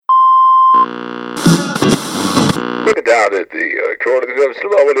Look down at the corner.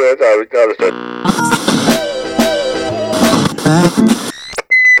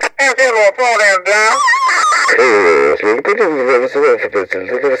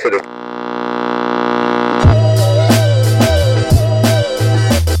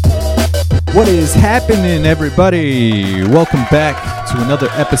 What is happening, everybody? Welcome back to another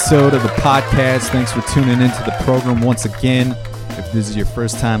episode of the podcast. Thanks for tuning into the program once again. If this is your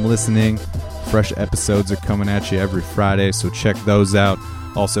first time listening, fresh episodes are coming at you every Friday, so check those out.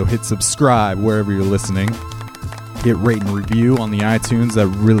 Also, hit subscribe wherever you're listening. Hit rate and review on the iTunes. That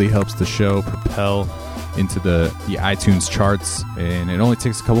really helps the show propel into the iTunes charts, and it only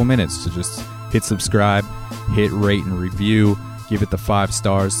takes a couple minutes to just hit subscribe, hit rate and review, give it the 5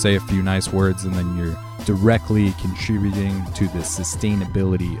 stars, say a few nice words, and then you're directly contributing to the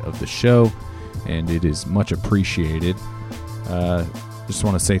sustainability of the show, and it is much appreciated. Just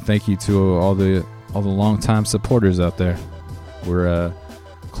want to say thank you to all the longtime supporters out there. We're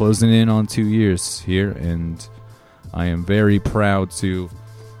closing in on 2 years here, and I am very proud to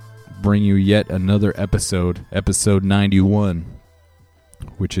bring you yet another episode 91,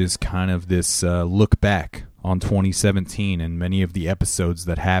 which is kind of this look back on 2017 and many of the episodes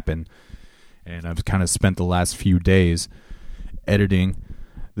that happened. And I've kind of spent the last few days editing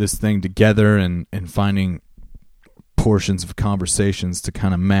this thing together and finding portions of conversations to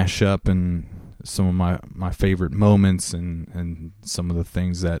kind of mash up, and some of my favorite moments and some of the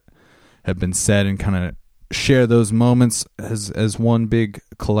things that have been said, and kind of share those moments as one big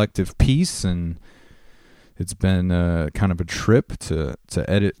collective piece. And it's been kind of a trip to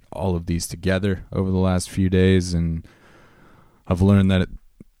edit all of these together over the last few days, and I've learned that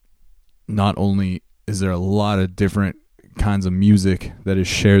not only is there a lot of different kinds of music that is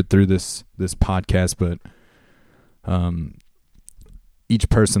shared through this podcast, but each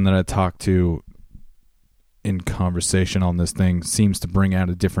person that I talk to in conversation on this thing seems to bring out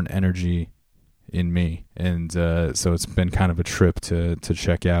a different energy in me, and so it's been kind of a trip to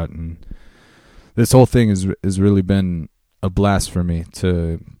check out. And this whole thing has really been a blast for me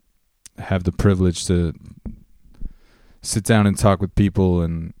to have the privilege to sit down and talk with people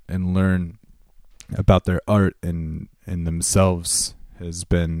and learn about their art and themselves. Has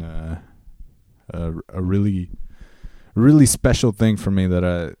been a really special thing for me that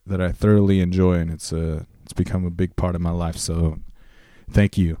I thoroughly enjoy, and it's become a big part of my life. So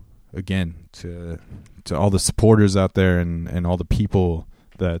thank you again to all the supporters out there and all the people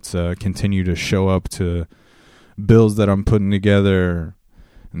that continue to show up to bills that I'm putting together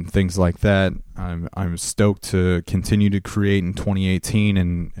and things like that. I'm stoked to continue to create in 2018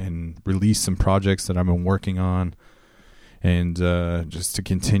 and release some projects that I've been working on, and just to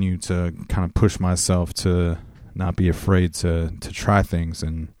continue to kind of push myself to not be afraid to try things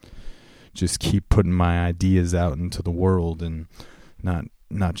and just keep putting my ideas out into the world, and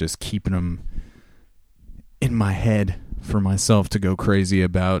not just keeping them in my head for myself to go crazy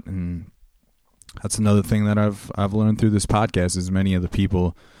about. And that's another thing that I've learned through this podcast is many of the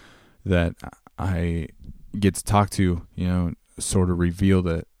people that I get to talk to, sort of reveal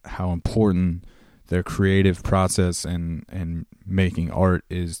that how important their creative process and making art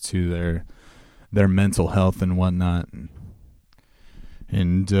is to their mental health and whatnot.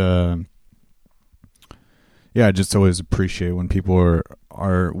 And I just always appreciate when people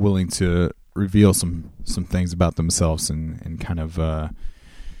are willing to reveal some things about themselves and kind of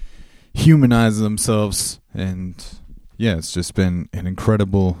humanize themselves. And yeah, it's just been an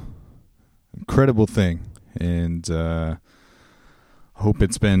incredible thing, and hope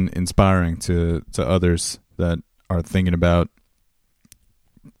it's been inspiring to others that are thinking about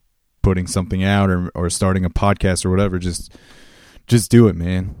putting something out or starting a podcast or whatever. Just do it,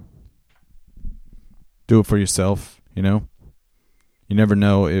 man. Do it for yourself. You never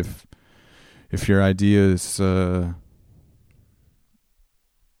know if your idea is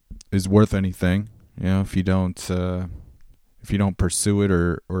worth anything. If you don't pursue it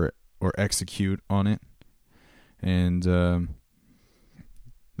or execute on it. And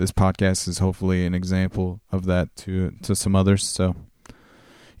this podcast is hopefully an example of that to some others. So,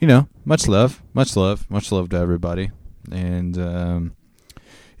 much love to everybody. And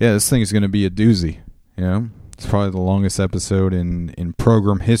this thing is going to be a doozy. It's probably the longest episode in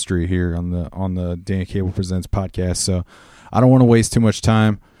program history here on the Dan Cable Presents podcast. So I don't want to waste too much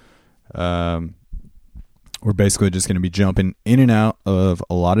time. We're basically just going to be jumping in and out of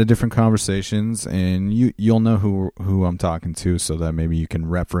a lot of different conversations, and you'll know who I'm talking to, so that maybe you can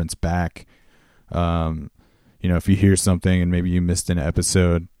reference back. If you hear something and maybe you missed an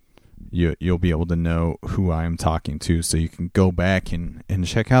episode, you'll be able to know who I am talking to, so you can go back and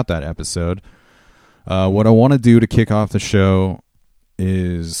check out that episode. What I want to do to kick off the show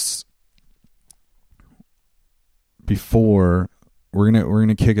is, before we're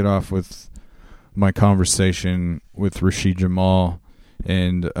gonna kick it off with my conversation with Rashid Jamal,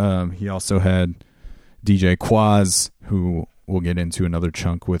 and he also had DJ Quaz, who we'll get into another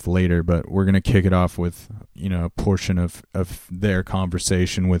chunk with later, but we're gonna kick it off with a portion of their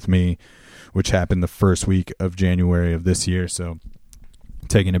conversation with me, which happened the first week of January of this year, so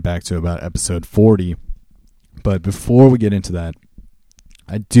taking it back to about episode 40. But before we get into that,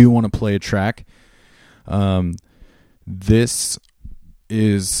 I do want to play a track. This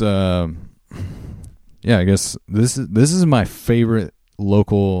is I guess this is my favorite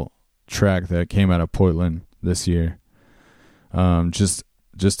local track that came out of Portland this year. Just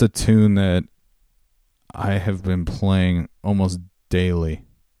a tune that I have been playing almost daily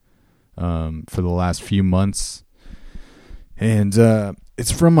for the last few months, and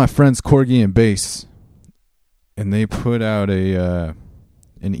it's from my friends Corgi and Bass, and they put out an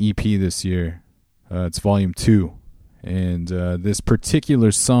EP this year. It's volume 2. And this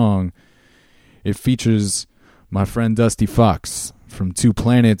particular song, it features my friend Dusty Fox from Two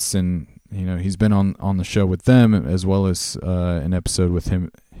Planets, and he's been on the show with them, as well as an episode with him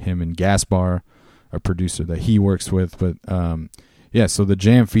and Gaspar, a producer that he works with. But so the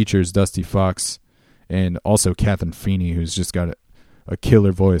jam features Dusty Fox and also Catherine Feeney, who's just got a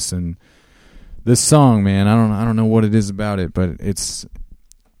killer voice. And this song, man, I don't know what it is about it, but it's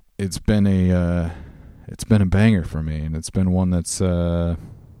been a banger for me, and it's been one that's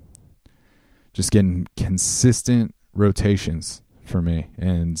just getting consistent rotations for me,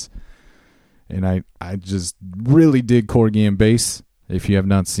 and I just really dig Corgi and Bass. If you have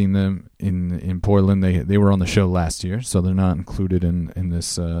not seen them in Portland, they were on the show last year, so they're not included in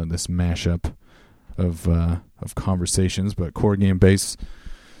this mashup of conversations. But Corgi and Bass,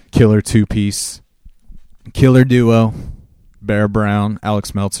 killer 2-piece, killer duo. Bear Brown,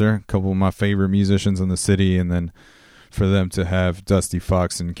 Alex Meltzer, a couple of my favorite musicians in the city, and then for them to have Dusty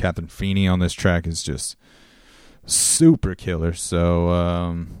Fox and Catherine Feeney on this track is just super killer.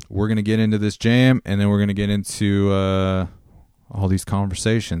 So we're going to get into this jam, and then we're going to get into all these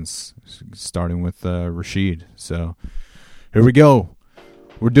conversations, starting with Rashid. So here we go.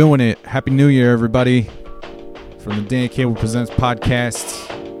 We're doing it. Happy New Year, everybody. From the Dan Cable Presents podcast,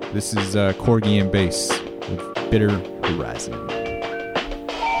 this is Corgi and Bass with Bitter Horizon.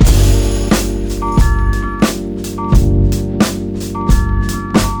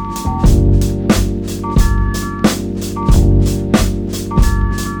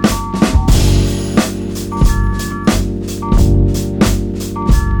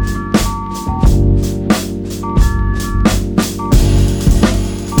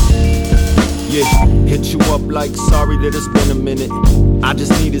 Hit you up like sorry that it's been a minute. I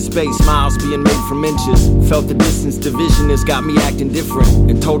just needed space, miles being made from inches. Felt the distance, division has got me acting different.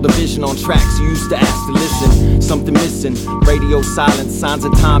 And told the vision on tracks, you used to ask to listen. Something missing, radio silence, signs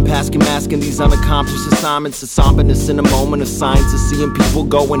of time passing, masking these unaccomplished assignments. A somberness in a moment of signs of seeing people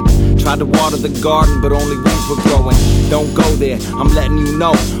going. Tried to water the garden, but only weeds were growing. Don't go there, I'm letting you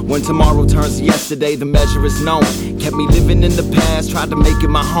know. When tomorrow turns to yesterday, the measure is known. Kept me living in the past, tried to make it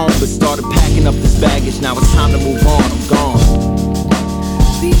my home, but started packing up this baggage. Now it's time to move on, I'm gone.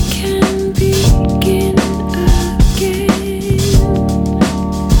 We can begin again.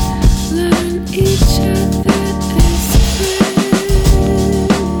 Learn each other as friends.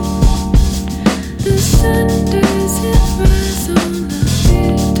 The sun doesn't rise on the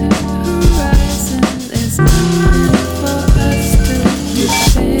bitter horizon. There's nothing for us to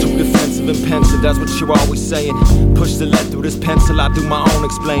defend. Too defensive and pensive, that's what you're always saying. Push the lead through this pencil, I do my own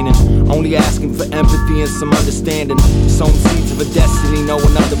explaining. Only asking for empathy and some understanding. Sown seeds of a destiny,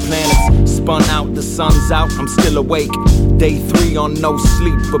 knowing other planets. Spun out, the sun's out, I'm still awake. Day 3 on no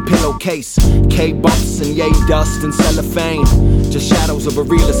sleep, a pillowcase. K-bumps and yay dust and cellophane. Just shadows of a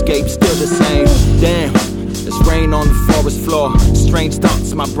real escape, still the same. Damn, there's rain on the forest floor. Strange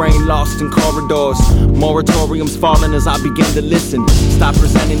thoughts, my brain lost in corridors. Moratoriums falling as I begin to listen. Stop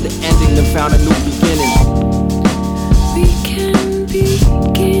presenting the ending and found a new beginning. We can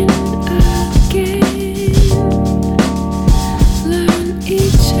begin again. Learn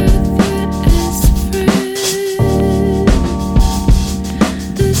each other as friends.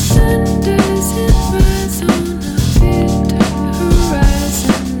 The sun doesn't rise on a bitter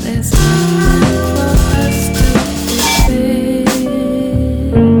horizon. There's nothing for us to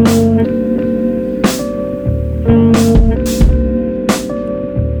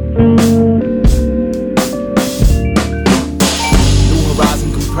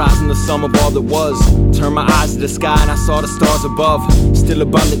saw the stars above. Still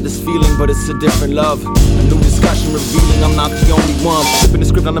abundant, this feeling, but it's a different love. A new discussion revealing I'm not the only one. Flipping the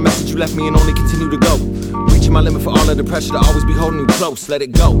script on the message you left me and only continue to go. Reaching my limit for all of the pressure to always be holding you close. Let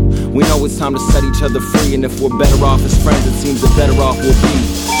it go. We know it's time to set each other free, and if we're better off as friends, it seems the better off we'll be.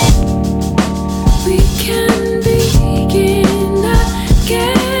 We can begin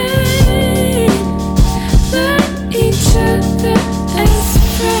again. Learn each other as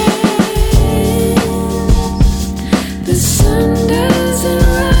friends. The sun doesn't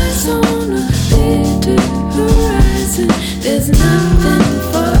rise on a bitter horizon. There's nothing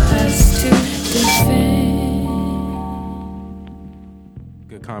for us to defend.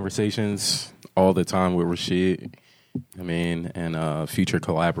 Good conversations all the time with Rashid. I mean, and future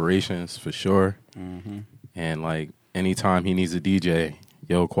collaborations for sure. Mm-hmm. And like anytime he needs a DJ,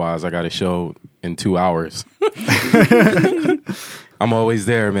 yo, Quaz, I got a show in 2 hours. I'm always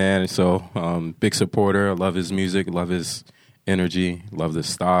there, man. So big supporter. I love his music, love his energy, love the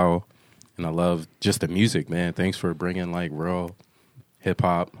style, and I love just the music, man. Thanks for bringing like real hip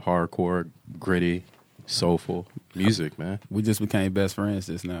hop, hardcore, gritty, soulful music, man. We just became best friends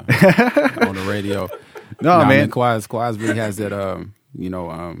just now on the radio. No, man. I mean, Quaz really has that,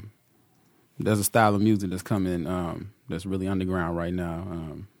 there's a style of music that's coming, that's really underground right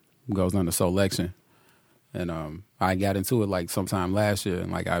now. Goes under Soulection. And I got into it like sometime last year,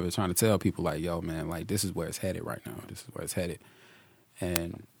 and like I was trying to tell people like, yo, man, like this is where it's headed right now. This is where it's headed.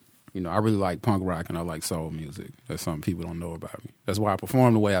 And, you know, I really like punk rock and I like soul music. That's something people don't know about me. That's why I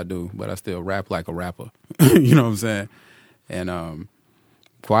perform the way I do, but I still rap like a rapper. You know what I'm saying? And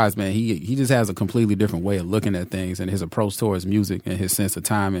Quaz, man, he just has a completely different way of looking at things, and his approach towards music and his sense of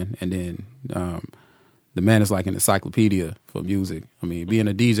timing. And then the man is like an encyclopedia for music. I mean, being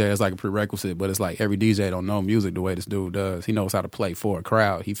a DJ is like a prerequisite, but it's like every DJ don't know music the way this dude does. He knows how to play for a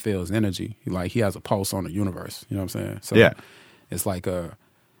crowd. He feels energy. He has a pulse on the universe. You know what I'm saying? So yeah. It's like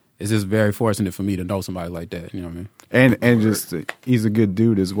it's just very fortunate for me to know somebody like that. You know what I mean? And just he's a good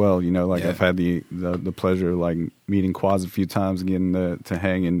dude as well. You know, like Yeah. I've had the pleasure of like meeting Quaz a few times and getting to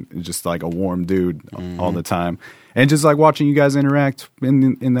hang, and just like a warm dude all the time. And just like watching you guys interact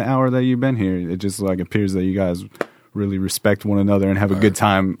in the hour that you've been here, it just like appears that you guys really respect one another and have a good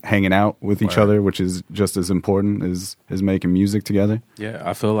time hanging out with each other, which is just as important as making music together. Yeah,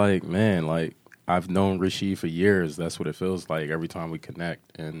 I feel like, man, like I've known Rashid for years. That's what it feels like every time we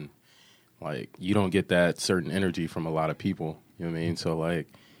connect. And like you don't get that certain energy from a lot of people. You know what I mean? So like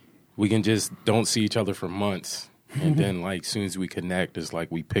we can just don't see each other for months. And then like as soon as we connect, it's like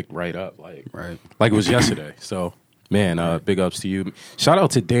we picked right up. Like it was yesterday. So man, big ups to you. Shout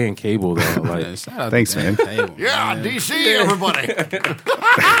out to Dan Cable though. Like Thanks, man. Yeah, DC, everybody.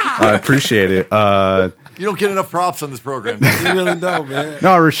 I appreciate it. You don't get enough props on this program. You really don't, man.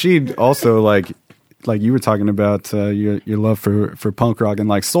 No, Rashid also like you were talking about your love for punk rock and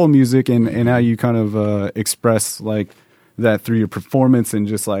like soul music and how you kind of express like that through your performance and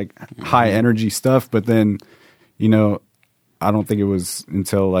just like high energy stuff. But then, you know, I don't think it was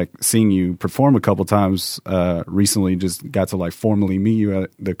until like seeing you perform a couple times recently, just got to like formally meet you at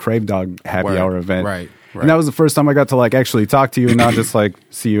the Crave Dog Happy Hour event. Right. And that was the first time I got to like actually talk to you and not just like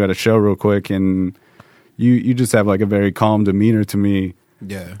see you at a show real quick. And you just have like a very calm demeanor to me.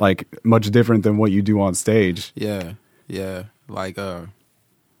 Yeah. Like much different than what you do on stage. Yeah. Like I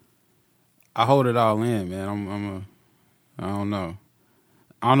hold it all in, man. I don't know.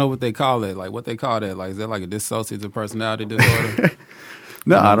 I don't know what they call it. Like what they call that? Like is that like a dissociative personality disorder?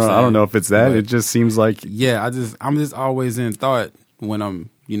 No, You know I what don't know if it's that. But- it just seems like Yeah, I'm just always in thought when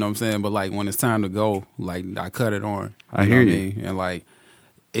I'm, you know what I'm saying? But like when it's time to go, like I cut it on. I know hear what you. mean? And like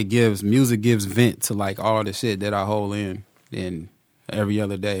music gives vent to like all the shit that I hold in every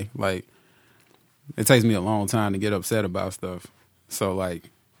other day. Like it takes me a long time to get upset about stuff. So like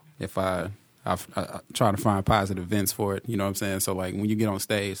if I try to find positive vents for it, you know what I'm saying? So like when you get on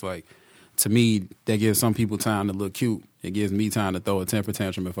stage, like to me, that gives some people time to look cute. It gives me time to throw a temper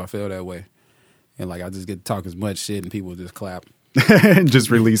tantrum if I feel that way. And like I just get to talk as much shit and people just clap. just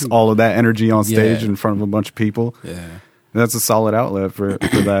release all of that energy on stage Yeah. in front of a bunch of people. Yeah. That's a solid outlet for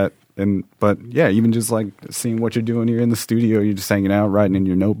that. But yeah, even just like seeing what you're doing here in the studio, you're just hanging out, writing in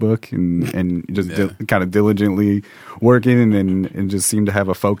your notebook and just kind of diligently working and just seem to have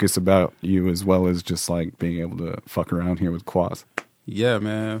a focus about you as well as just like being able to fuck around here with Quaz. Yeah,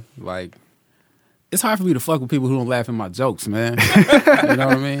 man. Like, it's hard for me to fuck with people who don't laugh at my jokes, man. You know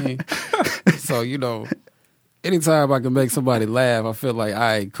what I mean? So, you know, anytime I can make somebody laugh, I feel like, all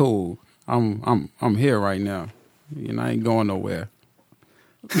right, cool. I'm here right now. You know, I ain't going nowhere.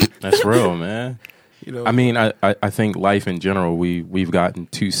 that's real, man. You know, I mean, I think life in general, we've gotten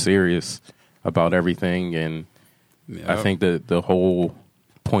too serious about everything, and I think that the whole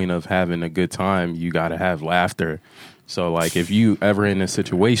point of having a good time, you got to have laughter. So, like, if you ever in a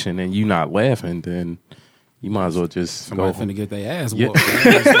situation and you not laughing, then you might as well just Somebody go. finna get their ass Yeah. whooped.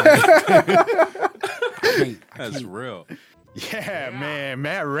 That's real. Yeah, man.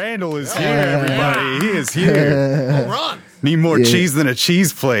 Matt Randall is here, everybody. He is here. Run. Need more Yeah. cheese than a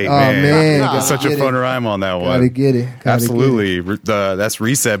cheese plate, Oh, man. man, It's gotta such a get fun it. rhyme on that Gotta one. get it. Gotta Absolutely. That's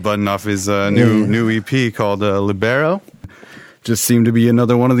Reset Button off his new EP called Libero. Just seemed to be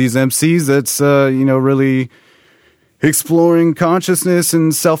another one of these MCs that's, really exploring consciousness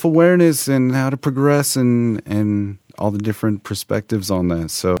and self-awareness and how to progress and all the different perspectives on that.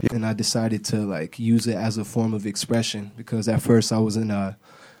 So, And I decided to like use it as a form of expression because at first I wasn't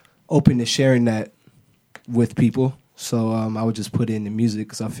open to sharing that with people. So I would just put it in the music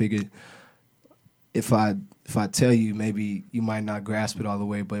because I figured if I tell you, maybe you might not grasp it all the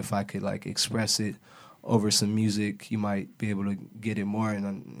way, but if I could like express it over some music, you might be able to get it more.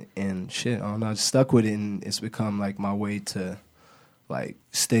 And shit, I don't know, I just stuck with it, and it's become like my way to like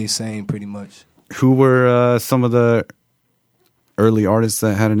stay sane, pretty much. who were some of the early artists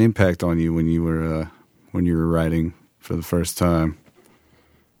that had an impact on you when you were writing for the first time?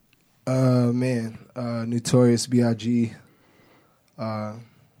 Notorious B.I.G.,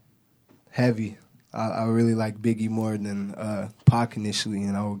 Heavy. I really like Biggie more than Pac initially,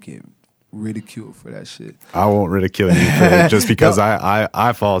 and I would get ridiculed for that shit. I won't ridicule you for it just because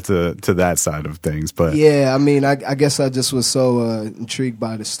I fall to that side of things. But Yeah, I mean, I guess I just was so intrigued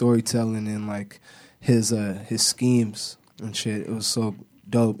by the storytelling and like his schemes and shit. It was so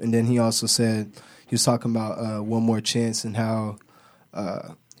dope. And then he also said, he was talking about One More Chance and how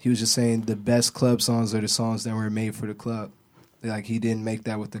he was just saying the best club songs are the songs that were made for the club. Like he didn't make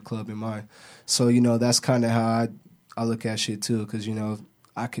that with the club in mind. So, that's kind of how I look at shit too, because,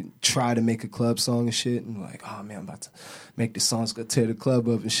 I could try to make a club song and shit and like, oh man, I'm about to make the songs go tear the club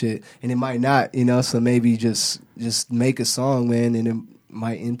up and shit. And it might not, so maybe just make a song, man, and it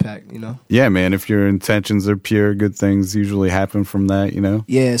might impact, yeah, man, if your intentions are pure, good things usually happen from that,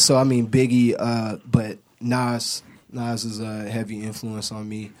 Yeah, so I mean Biggie, but Nas is a heavy influence on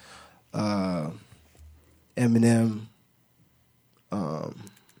me. Eminem,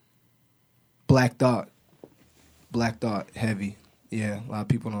 Black Thought, heavy. Yeah, a lot of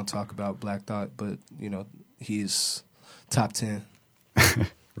people don't talk about Black Thought, but he's top 10.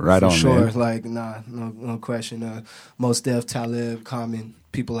 Right For on, sure. man. Like, no question. Mos Def, Talib, Common,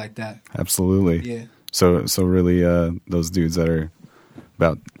 people like that. Absolutely. Yeah. So really, those dudes that are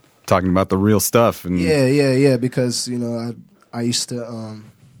talking about the real stuff. And Yeah. Because I used to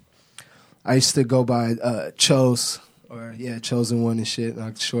go by Chose or Chosen One and shit. And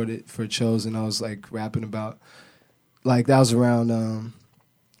I shorted for Chose, and I was like rapping about like that was around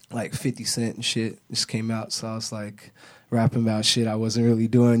like 50 Cent and shit just came out, so I was like rapping about shit I wasn't really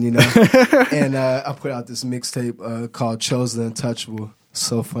doing, And I put out this mixtape called Chose the Untouchable.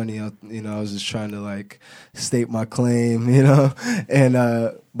 So funny, I was just trying to like state my claim, And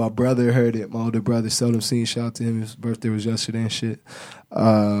my brother heard it. My older brother, Seldom Seen, shout out to him. His birthday was yesterday and shit.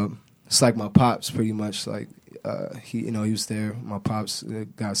 It's like my pops, pretty much. Like he was there. My pops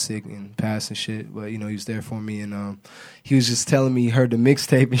got sick and passed and shit, but he was there for me. And he was just telling me he heard the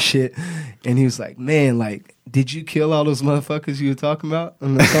mixtape and shit, and he was like, "Man, like, did you kill all those motherfuckers you were talking about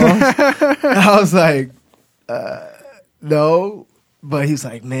in the songs?" And I was like, "No." But he's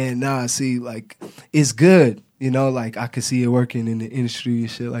like, man, nah, see, like, it's good. Like, I could see it working in the industry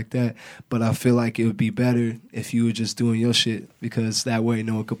and shit like that. But I feel like it would be better if you were just doing your shit, because that way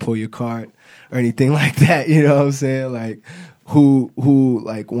no one could pull your card or anything like that. You know what I'm saying? Like, who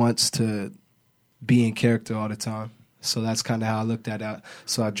like, wants to be in character all the time? So that's kind of how I looked at it.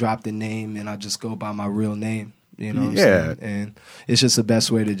 So I dropped the name, and I just go by my real name. You know what I'm saying? And it's just the best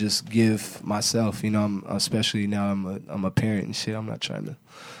way to just give myself, especially now I'm a parent and shit. I'm not trying to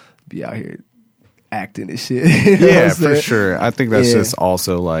be out here acting and shit. You know Yeah, what I'm for saying? sure. I think that's just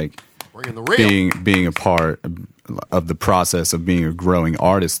also like Bringing the real. being a part of the process of being a growing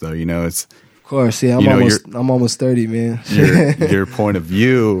artist, though. It's Of course, yeah. I'm almost 30, man. your point of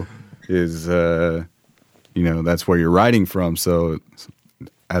view is that's where you're writing from. So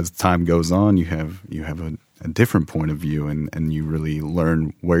as time goes on, you have a different point of view, and you really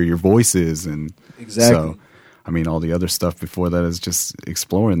learn where your voice is. And Exactly. so, I mean, all the other stuff before that is just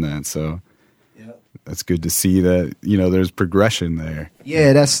exploring that. So that's good to see that, there's progression there.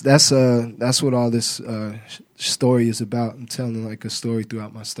 Yeah, that's what all this story is about. I'm telling like a story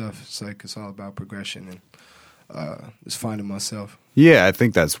throughout my stuff. It's like it's all about progression and just finding myself. Yeah, I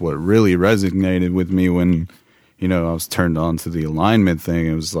think that's what really resonated with me when, I was turned on to the alignment thing.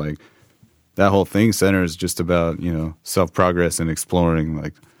 It was like, that whole thing centers just about, self-progress and exploring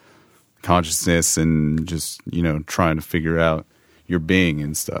like consciousness and just, trying to figure out your being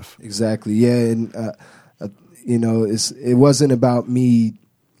and stuff. Exactly. Yeah. And, it wasn't about me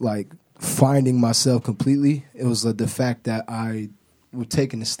like finding myself completely. It was the fact that I was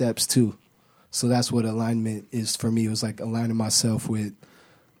taking the steps too. So that's what alignment is for me. It was like aligning myself with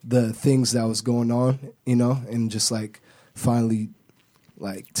the things that was going on, and just like finally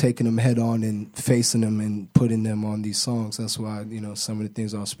like taking them head on and facing them and putting them on these songs. That's why, some of the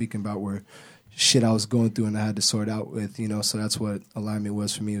things I was speaking about were shit I was going through and I had to sort out with, so that's what alignment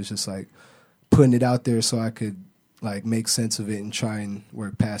was for me. It was just like putting it out there so I could like make sense of it and try and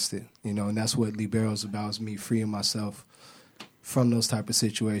work past it, and that's what Libero is about, is me freeing myself from those type of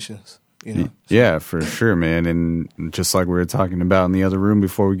situations, Yeah, for sure, man. And just like we were talking about in the other room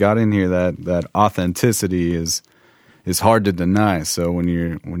before we got in here, that authenticity is hard to deny. So when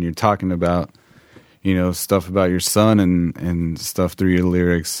you're talking about, stuff about your son and stuff through your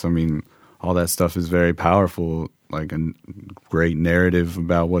lyrics, I mean, all that stuff is very powerful, like a great narrative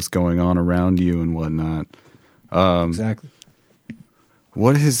about what's going on around you and whatnot. Exactly.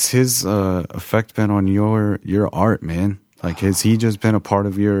 What has his effect been on your art, man? Like, has he just been a part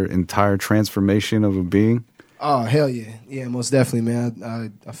of your entire transformation of a being? Oh, hell yeah. Yeah, most definitely,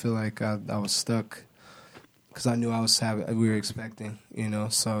 man. I feel like I was stuck because I knew we were expecting,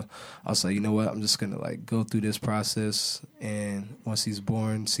 So I was like, you know what? I'm just going to, like, go through this process, and once he's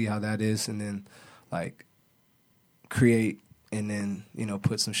born, see how that is, and then, like, create and then,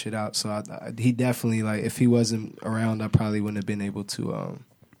 put some shit out. So he definitely, like, if he wasn't around, I probably wouldn't have been able to,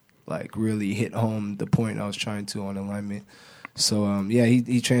 like, really hit home the point I was trying to on alignment. So,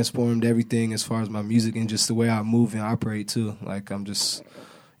 he transformed everything as far as my music and just the way I move and operate, too. Like, I'm just,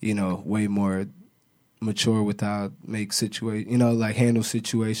 way more mature with how I make like handle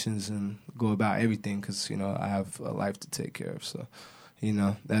situations and go about everything because, I have a life to take care of. So,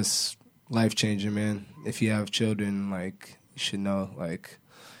 that's life-changing, man. If you have children, like, you should know, like,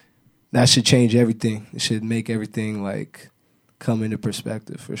 that should change everything. It should make everything, like, come into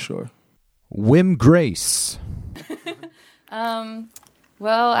perspective for sure. Wim Grace.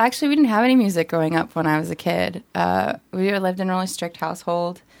 Well, actually, we didn't have any music growing up when I was a kid. We lived in a really strict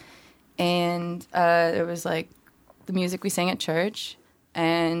household, and it was like the music we sang at church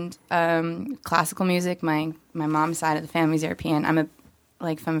and classical music. My mom's side of the family is European. I'm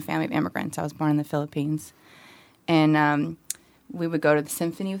from a family of immigrants. I was born in the Philippines, and we would go to the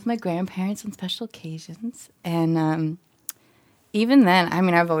symphony with my grandparents on special occasions. And even then, I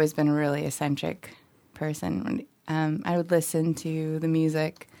mean, I've always been a really eccentric person. I would listen to the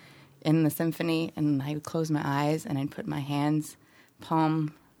music in the symphony, and I would close my eyes, and I'd put my hands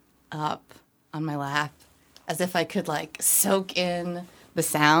palm up on my lap as if I could, like, soak in the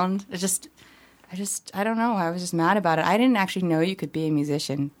sound. I don't know. I was just mad about it. I didn't actually know you could be a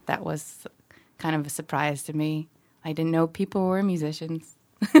musician. That was kind of a surprise to me. I didn't know people were musicians.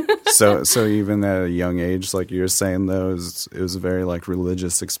 So even at a young age, like you were saying, though, it was a very, like,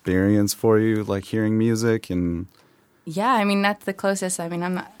 religious experience for you, like, hearing music and... Yeah, I mean, that's the closest. I mean,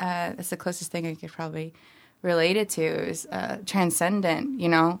 that's the closest thing I could probably relate it to is transcendent,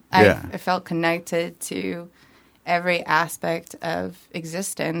 Yeah. I felt connected to every aspect of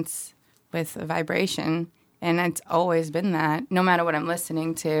existence with a vibration, and it's always been that, no matter what I'm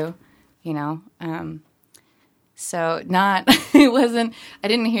listening to, So it wasn't, I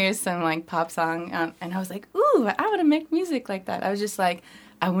didn't hear some, like, pop song, and I was like, ooh, I want to make music like that. I was just like,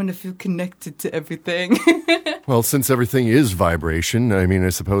 I want to feel connected to everything. Well, since everything is vibration, I mean, I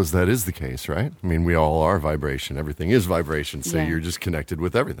suppose that is the case, right? I mean, we all are vibration. Everything is vibration, so you're just connected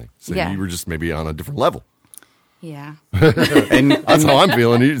with everything. So you were just maybe on a different level. Yeah. and that's how I'm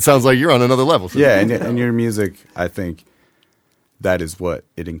feeling. It sounds like you're on another level. So. Yeah, and your music, I think, that is what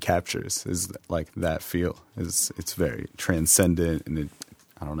it encaptures, is like that feel. It's very transcendent, and it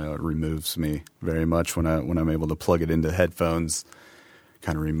removes me very much when I'm able to plug it into headphones.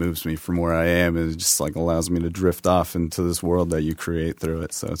 Kind of removes me from where I am, and it just, like, allows me to drift off into this world that you create through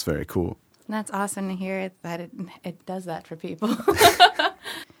it. So it's very cool. That's awesome to hear that it does that for people.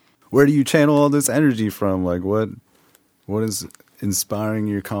 Where do you channel all this energy from? Like, what is inspiring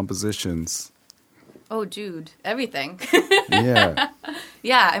your compositions? Oh, Jude, everything. Yeah.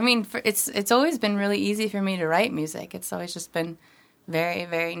 Yeah, I mean, it's always been really easy for me to write music. It's always just been very,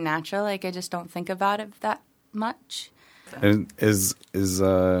 very natural. Like, I just don't think about it that much. And is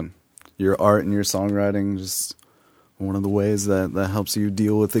your art and your songwriting just one of the ways that helps you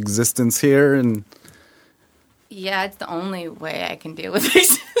deal with existence here? And yeah, it's the only way I can deal with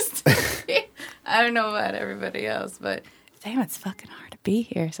existence. I don't know about everybody else, but damn, it's fucking hard to be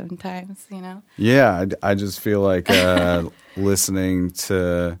here sometimes, you know? Yeah, I just feel like listening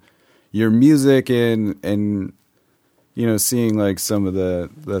to your music and you know, seeing like some of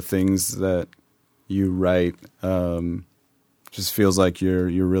the things that you write just feels like you're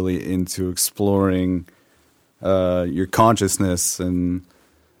really into exploring your consciousness and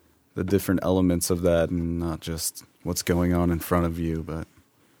the different elements of that, and not just what's going on in front of you. But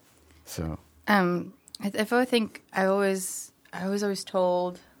so, I think I was always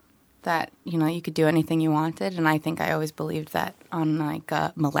told that, you know, you could do anything you wanted, and I think I always believed that on like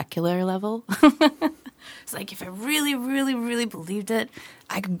a molecular level. It's like if I really, really, really believed it,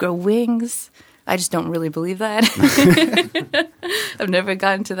 I could grow wings. I just don't really believe that. I've never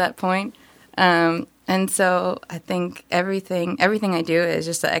gotten to that point. And so I think everything I do is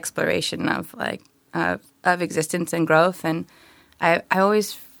just an exploration of like of existence and growth. And I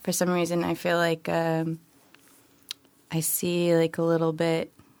always, for some reason, I feel like I see like a little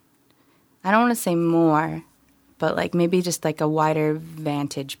bit, I don't want to say more, but like maybe just like a wider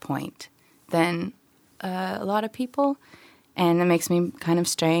vantage point than a lot of people. And it makes me kind of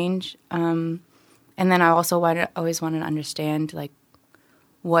strange. And then I also always wanted to understand like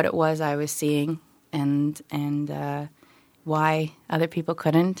what it was I was seeing and why other people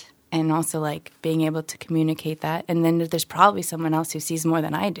couldn't, and also like being able to communicate that. And then there's probably someone else who sees more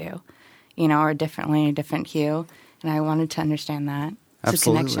than I do, you know, or differently, a different hue. And I wanted to understand that. It's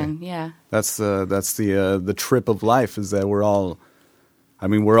absolutely. a connection, yeah. That's the trip of life, is that we're all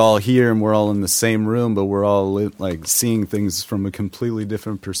here and we're all in the same room, but we're all like seeing things from a completely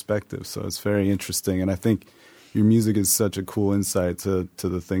different perspective. So it's very interesting, and I think your music is such a cool insight to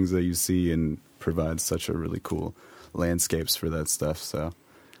the things that you see, and provides such a really cool landscapes for that stuff. So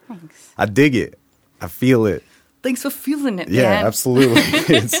Thanks. I dig it. I feel it. Thanks for feeling it, Yeah, man. absolutely.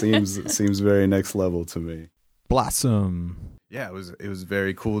 It seems very next level to me. Blossom. Yeah, it was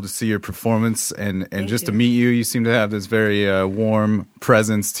very cool to see your performance and just to meet you. You seem to have this very warm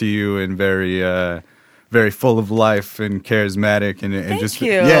presence to you, and very full of life and charismatic, and just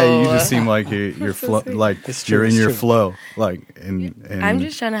you. Yeah, you just seem like you're like you're in your flow, like and I'm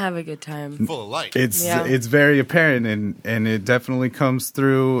just trying to have a good time. Full of light. It's very apparent, and it definitely comes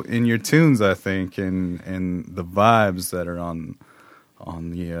through in your tunes, I think, and the vibes that are on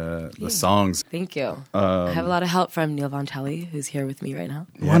the songs. Thank you. I have a lot of help from Neil Vontelli, who's here with me right now.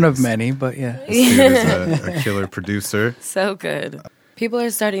 One of many, but yeah. This dude is a killer producer. So good. People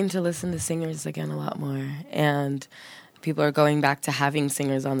are starting to listen to singers again a lot more, and people are going back to having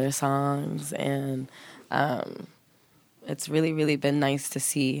singers on their songs, and it's really, really been nice to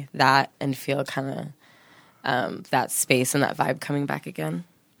see that and feel kind of that space and that vibe coming back again.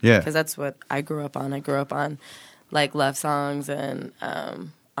 Yeah. Because that's what I grew up on. I grew up on like love songs and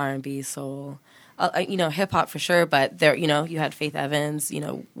R&B, soul, hip hop for sure. But there, you had Faith Evans,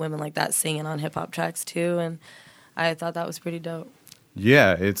 women like that singing on hip hop tracks too, and I thought that was pretty dope.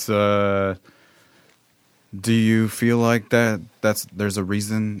 Yeah, it's. Do you feel like there's a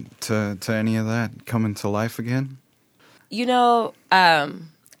reason to any of that coming to life again?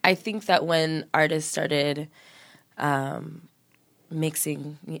 I think that when artists started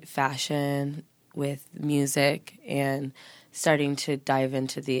mixing fashion with music and starting to dive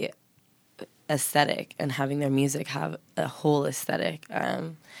into the aesthetic and having their music have a whole aesthetic,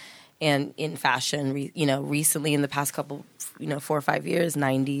 and in fashion, recently in the past couple, 4 or 5 years,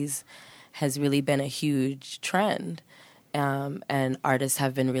 90s has really been a huge trend. And artists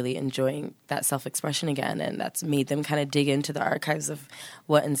have been really enjoying that self-expression again, and that's made them kind of dig into the archives of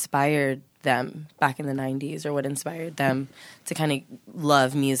what inspired them back in the 90s, or what inspired them to kind of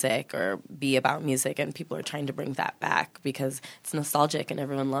love music or be about music, and people are trying to bring that back because it's nostalgic and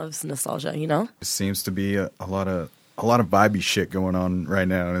everyone loves nostalgia, It seems to be a lot of vibey shit going on right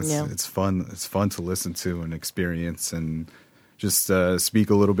now, and it's fun. It's fun to listen to and experience, and just speak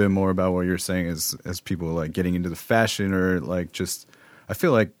a little bit more about what you're saying as people like getting into the fashion, or like just I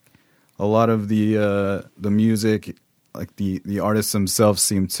feel like a lot of the music, like the artists themselves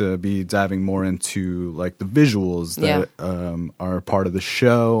seem to be diving more into like the visuals that are part of the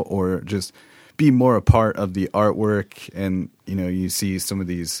show, or just be more a part of the artwork. And you see some of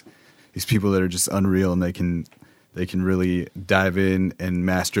these people that are just unreal, and they can really dive in and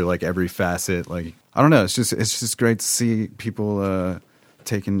master like every facet. Like, I don't know, it's just great to see people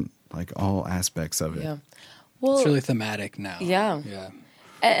taking like all aspects of it. Yeah. Well, it's really thematic now. Yeah. Yeah.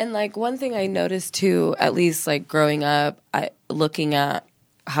 And like one thing I noticed too, at least like growing up, looking at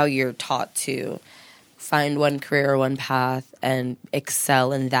how you're taught to find one career or one path and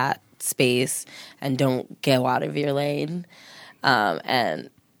excel in that space and don't go out of your lane. And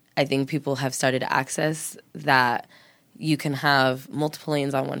I think people have started to access that you can have multiple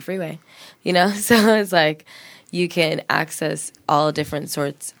lanes on one freeway, you know? So it's like you can access all different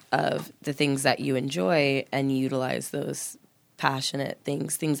sorts of the things that you enjoy and utilize those passionate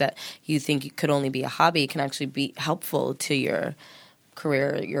things that you think could only be a hobby can actually be helpful to your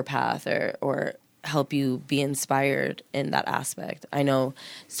career, your path, or help you be inspired in that aspect. I know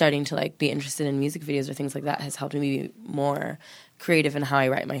starting to like be interested in music videos or things like that has helped me be more creative in how I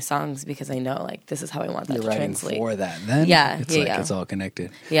write my songs, because I know like this is how I want that You're to writing translate. for that then? It's all connected.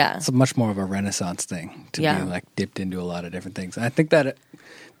 Yeah. It's much more of a Renaissance thing to be like dipped into a lot of different things. And I think that it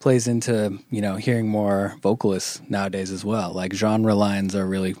plays into, you know, hearing more vocalists nowadays as well. Like genre lines are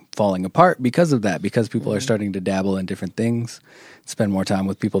really falling apart because of that, because people are starting to dabble in different things, spend more time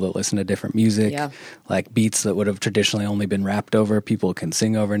with people that listen to different music. Yeah. Like beats that would have traditionally only been rapped over, people can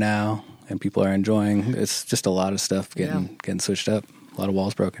sing over now, and people are enjoying. It's just a lot of stuff getting switched up. A lot of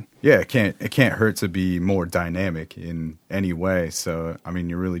walls broken. Yeah, it can't hurt to be more dynamic in any way. So I mean,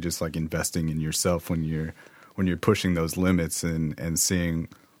 you're really just like investing in yourself when you're pushing those limits and seeing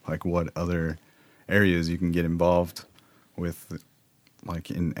like what other areas you can get involved with,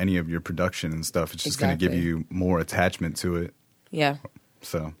 like in any of your production and stuff. It's just going to give you more attachment to it. Yeah.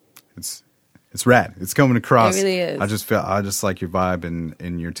 So it's rad. It's coming across. It really is. I just like your vibe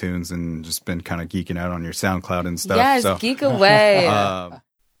and your tunes, and just been kind of geeking out on your SoundCloud and stuff. Yes, so. geek away.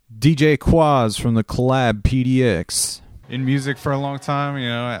 DJ Quaz from the Collab PDX. In music for a long time, you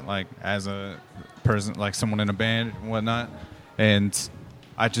know, like as a person, like someone in a band and whatnot. And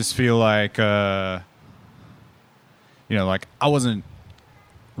I just feel like, you know, like I wasn't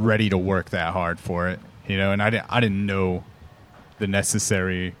ready to work that hard for it, you know, and I didn't know the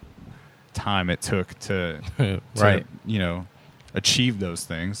necessary time it took to Right. you know, achieve those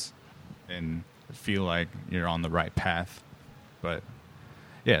things and feel like you're on the right path. But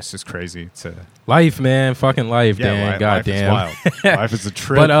yeah, it's just crazy to life, man, fucking life, yeah, damn, life goddamn. is wild. Life is a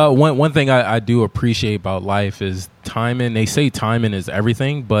trip. But one thing I do appreciate about life is timing. They say timing is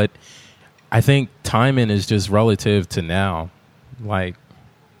everything, but I think timing is just relative to now. Like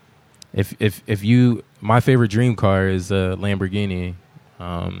if you, my favorite dream car is a Lamborghini.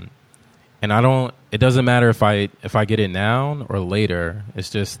 And it doesn't matter if I get it now or later. It's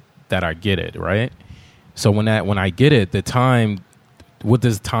just that I get it, right? So when I get it, the time, what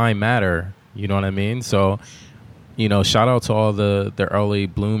does time matter? You know what I mean? So, you know, shout out to all the early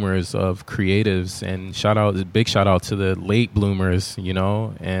bloomers of creatives, and big shout out to the late bloomers, you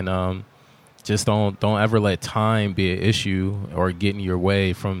know, and just don't ever let time be an issue or get in your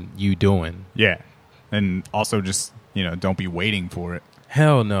way from you doing. Yeah. And also just, you know, don't be waiting for it.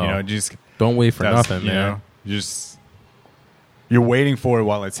 Hell no. You know, just don't wait for nothing, man. You're waiting for it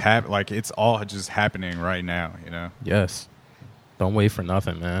while it's happening. Like it's all just happening right now, you know? Yes. Don't wait for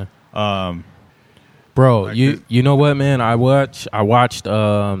nothing, man. Bro, you know what, man? I watched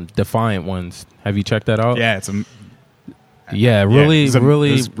Defiant Ones. Have you checked that out? Yeah, really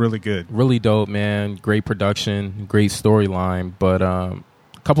good. Really dope, man. Great production, great storyline. But a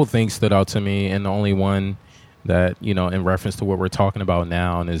couple things stood out to me, and the only one that, you know, in reference to what we're talking about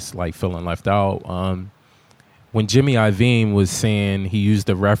now and is like feeling left out. When Jimmy Iovine was saying, he used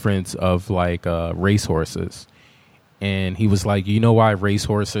the reference of like racehorses. And he was like, you know why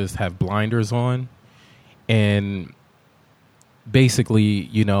racehorses have blinders on? And basically,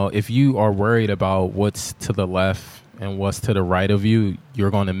 you know, if you are worried about what's to the left and what's to the right of you, you're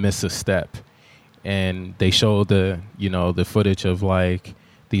going to miss a step. And they showed the footage of like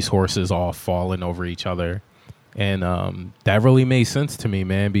these horses all falling over each other. And that really made sense to me,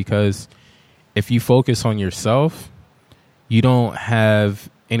 man, because if you focus on yourself, you don't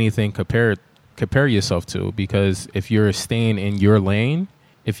have anything compare yourself to, because if you're staying in your lane,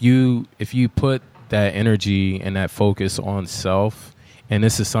 if you put that energy and that focus on self, and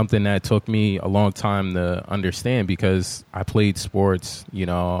this is something that took me a long time to understand, because I played sports, you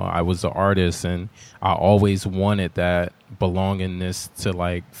know, I was an artist, and I always wanted that belongingness to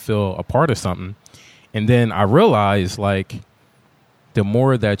like feel a part of something. And then I realized, like, the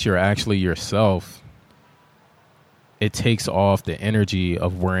more that you're actually yourself, it takes off the energy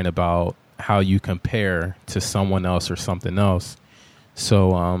of worrying about how you compare to someone else or something else.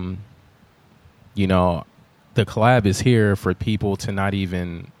 So, you know, the collab is here for people to not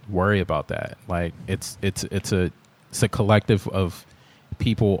even worry about that. Like, it's a collective of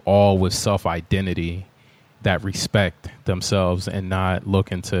people all with self-identity that respect themselves and not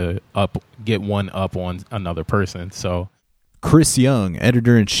looking to get one up on another person. So, Chris Young,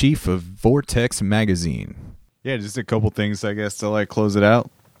 editor-in-chief of Vortex Magazine. Yeah, just a couple things, I guess, to like close it out.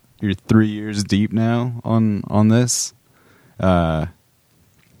 You're 3 years deep now on this.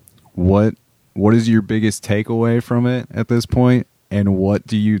 What what is your biggest takeaway from it at this point, and what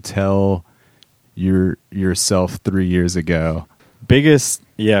do you tell yourself 3 years ago? Biggest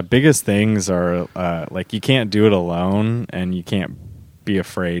things are like, you can't do it alone, and you can't be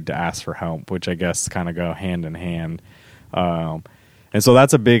afraid to ask for help, which I guess kind of go hand in hand. And so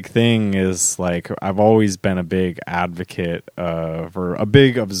that's a big thing, is like, I've always been a big advocate of, or a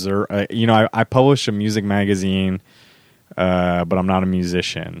big observer. I publish a music magazine, but I'm not a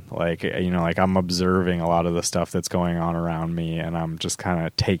musician. Like, like I'm observing a lot of the stuff that's going on around me, and I'm just kind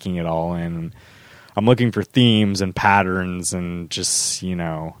of taking it all in. I'm looking for themes and patterns, and just,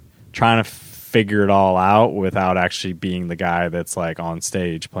 trying to figure it all out without actually being the guy that's like on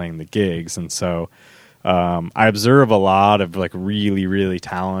stage playing the gigs. And so I observe a lot of like really, really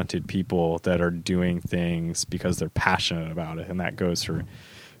talented people that are doing things because they're passionate about it. And that goes for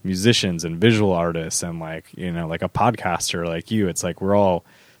musicians and visual artists and like a podcaster like you. It's like, we're all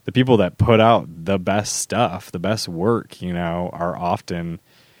the people that put out the best stuff, the best work, are often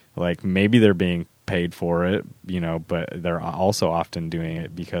like, maybe they're being paid for it, but they're also often doing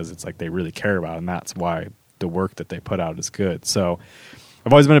it because it's like they really care about it, and that's why the work that they put out is good. So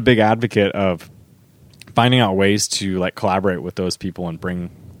I've always been a big advocate of finding out ways to like collaborate with those people and bring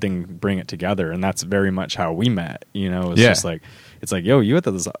it together. And that's very much how we met. Just like, it's like, yo, you had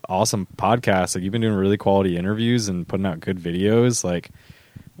this awesome podcast, like you've been doing really quality interviews and putting out good videos. Like,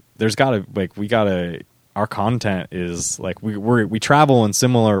 our content is like, we're traveling on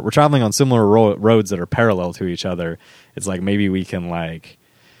similar roads that are parallel to each other. It's like, maybe we can like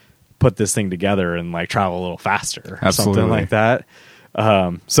put this thing together and like travel a little faster or something like that.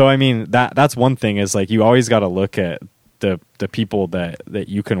 So I mean, that's one thing, is like, you always got to look at the people that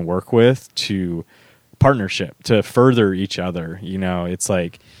you can work with to partnership to further each other. It's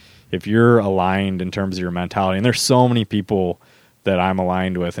like, if you're aligned in terms of your mentality, and there's so many people that I'm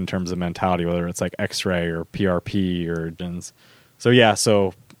aligned with in terms of mentality, whether it's like X-Ray or PRP or so you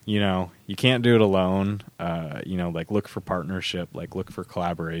can't do it alone. Like, look for partnership, like look for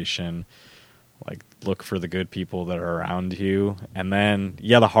collaboration, like look for the good people that are around you. And then,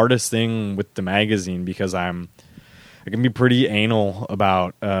 the hardest thing with the magazine, because I can be pretty anal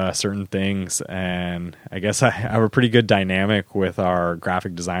about certain things, and I guess I have a pretty good dynamic with our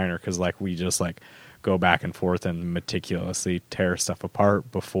graphic designer, because like, we just like go back and forth and meticulously tear stuff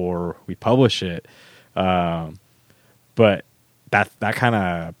apart before we publish it. But that kind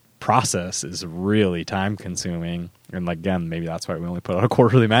of process is really time consuming. And like, again, maybe that's why we only put out a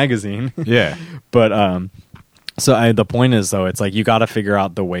quarterly magazine. Yeah. But the point is, though, it's like, you got to figure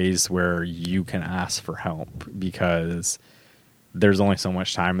out the ways where you can ask for help, because there's only so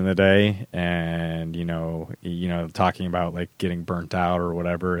much time in the day. And, talking about like getting burnt out or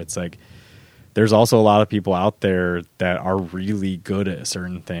whatever, it's like, there's also a lot of people out there that are really good at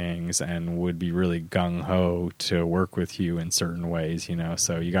certain things and would be really gung-ho to work with you in certain ways,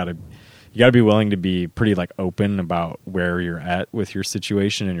 so you got to be willing to be pretty like open about where you're at with your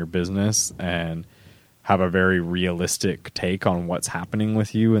situation and your business, and have a very realistic take on what's happening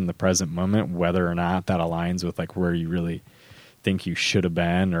with you in the present moment, whether or not that aligns with like where you really think you should have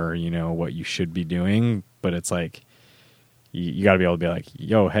been, or what you should be doing. But it's like, you got to be able to be like,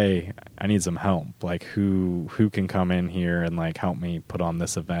 yo, hey, I need some help. Like, who can come in here and like help me put on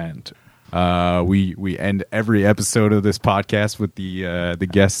this event? We end every episode of this podcast with the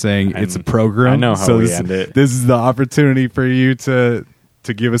guest saying it's a program. I know how we end it. This is the opportunity for you to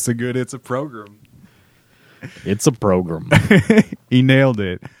give us a good "it's a program." It's a program. He nailed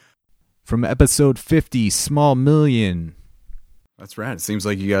it. From episode 50, Small Million. That's right. It seems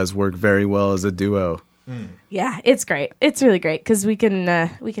like you guys work very well as a duo. Yeah, it's great. It's really great because we can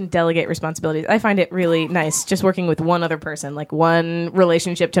delegate responsibilities. I find it really nice just working with one other person, like one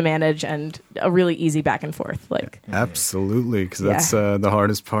relationship to manage, and a really easy back and forth. Like, absolutely, because that's the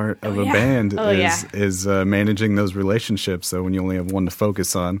hardest part of a band is managing those relationships. So when you only have one to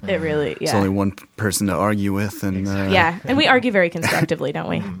focus on, it really it's only one person to argue with, and and we argue very constructively, don't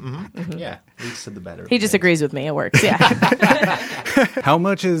we? Mm-hmm. Yeah, least of the better. He just agrees with me. It works. Yeah. How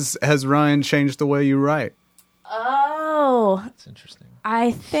much has Ryan changed the way you write? Oh, that's interesting.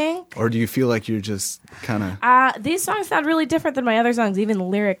 I think. Or do you feel like you're just kind of? These songs sound really different than my other songs,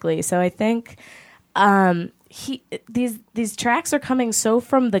 even lyrically. So I think these tracks are coming so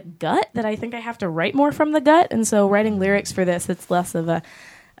from the gut that I think I have to write more from the gut. And so writing lyrics for this, it's less of a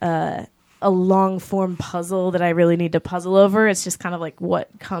long form puzzle that I really need to puzzle over. It's just kind of like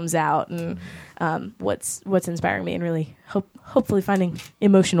what comes out and what's inspiring me, and really hopefully finding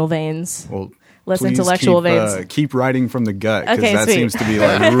emotional veins. Well, less please intellectual veins. Keep writing from the gut, because Okay, that sweet. seems to be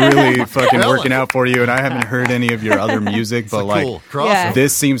like really fucking working out for you. And I haven't heard any of your other music, but like cool crossover. Yeah.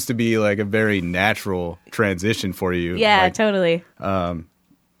 this seems to be like a very natural transition for you. Yeah, like, totally.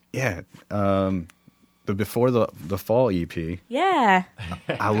 The Before the Fall EP. Yeah.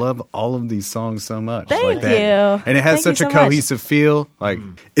 I love all of these songs so much. Thank like that. you. And it has Thank such you a so much. cohesive feel. Like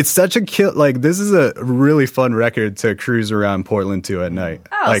it's such a like this is a really fun record to cruise around Portland to at night.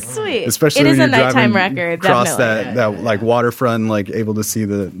 Oh, like, sweet. Especially It when is you're a nighttime driving record, across definitely. that like waterfront, like able to see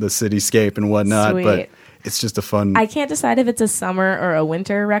the cityscape and whatnot. Sweet. But it's just a fun. I can't decide if it's a summer or a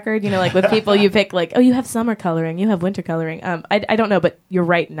winter record. You know, like with people, you pick like, oh, you have summer coloring, you have winter coloring. I don't know, but you're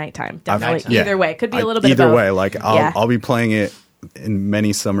right, nighttime. Definitely. Either way, could be a little bit Either of both. way, like I'll be playing it in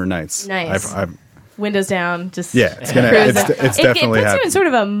many summer nights. Nice. I've Windows down, just it's gonna cruising. it's it definitely puts you in happening. sort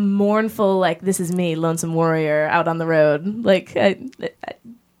of a mournful, like this is me, lonesome warrior out on the road. Like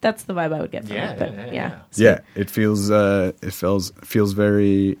that's the vibe I would get from it. But, Yeah, it feels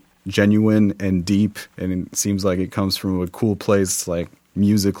very genuine and deep, and it seems like it comes from a cool place, like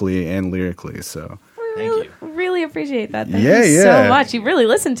musically and lyrically. So really appreciate that. Thank Yeah, you yeah. so much. You really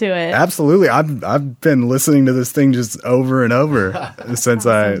listened to it. absolutely, I've been listening to this thing just over and over since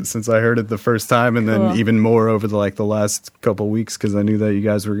I heard it the first time, and Cool. then even more over the last couple weeks, because I knew that you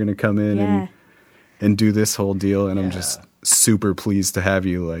guys were going to come in and do this whole deal, and I'm just super pleased to have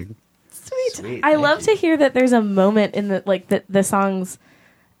you. Like, Sweet. I love to hear that there's a moment in the songs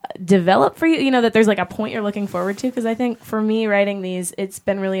develop for you. You know, that there's like a point you're looking forward to. Because I think for me writing these, it's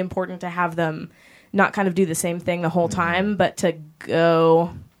been really important to have them not kind of do the same thing the whole time, but to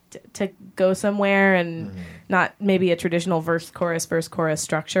go somewhere and not maybe a traditional verse chorus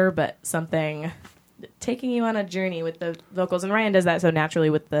structure, but something taking you on a journey with the vocals. And Ryan does that so naturally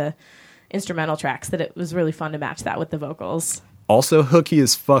with the instrumental tracks that it was really fun to match that with the vocals. also hooky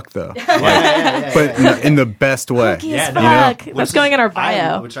as fuck though, but in the best way. Hooky as fuck. You know? That's going in our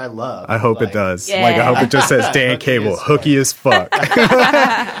bio. Which I love. I hope it does. Yeah. Like, I hope it just says Dan Cable, hooky as fuck.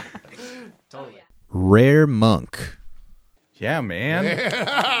 Rare Monk. Yeah, man.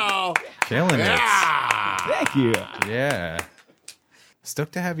 Yeah. Killing it. Thank you. Yeah.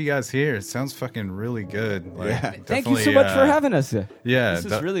 Stoked to have you guys here. It sounds fucking really good. Like, Thank you so much for having us. Yeah. This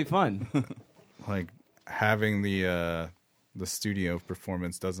is really fun. Like, having the studio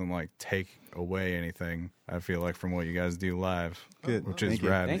performance doesn't, like, take away anything, I feel like, from what you guys do live. Good. Which is Thank you.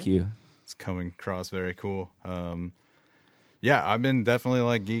 rad. Thank you. It's coming across very cool. Yeah, I've been definitely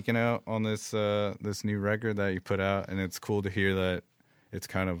like geeking out on this this new record that you put out, and it's cool to hear that it's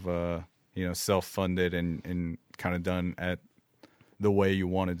kind of self-funded and kind of done at the way you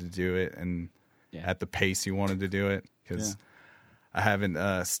wanted to do it and at the pace you wanted to do it. Because I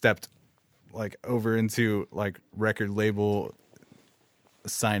haven't stepped like over into like record label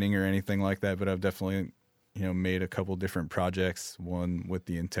signing or anything like that, but I've definitely made a couple different projects, one with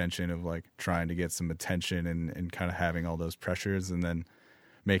the intention of like trying to get some attention and kind of having all those pressures, and then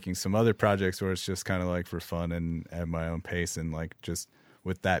making some other projects where it's just kind of like for fun and at my own pace and like just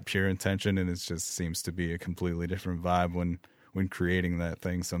with that pure intention. And it just seems to be a completely different vibe when creating that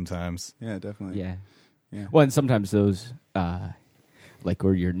thing sometimes. Yeah, definitely. Yeah. Well, and sometimes those like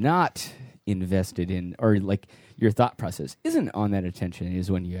where you're not invested in, or like your thought process isn't on that attention,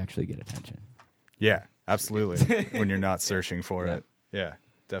 is when you actually get attention. Yeah, absolutely. When you're not searching for it. Yeah,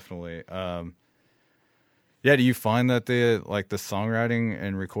 definitely. Do you find that the songwriting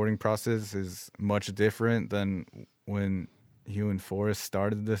and recording process is much different than when you and Forrest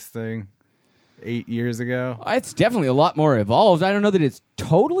started this thing 8 years ago? It's definitely a lot more evolved. I don't know that it's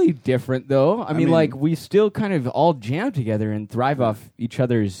totally different, though. I mean, like, we still kind of all jam together and thrive off each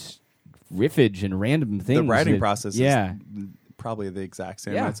other's riffage and random things. The writing process is probably the exact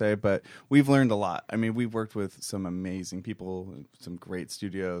same, I'd say, but we've learned a lot. I mean, we've worked with some amazing people, some great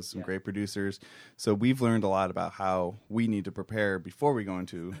studios, some great producers. So we've learned a lot about how we need to prepare before we go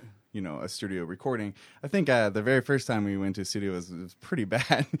into, a studio recording. I think the very first time we went to a studio was pretty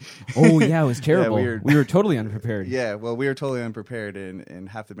bad. Oh, yeah, it was terrible. We were totally unprepared. Yeah, well, we were totally unprepared, and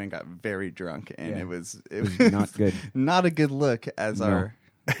half the band got very drunk, and it was not good. Not a good look, as our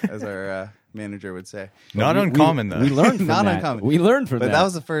manager would say. Not uncommon, though. We learned from Not that. uncommon. We learned from that. But that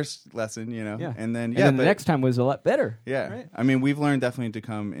was the first lesson, Yeah. And then the next time was a lot better. Yeah. Right? I mean, we've learned definitely to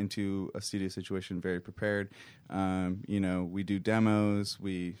come into a studio situation very prepared. We do demos,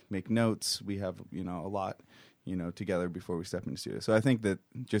 we make notes, we have, a lot, together before we step into studio. So I think that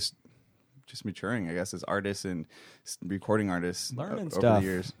just maturing, I guess, as artists and recording artists learning over stuff the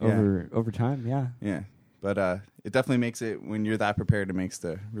years. Over time, yeah. Yeah. But it definitely makes it, when you're that prepared, it makes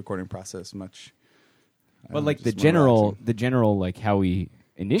the recording process much. But like the just more general, like how we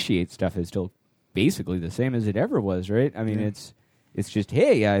initiate stuff is still basically the same as it ever was, right? I mean, it's just,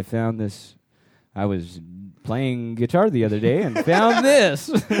 hey, I found this. I was playing guitar the other day and found this.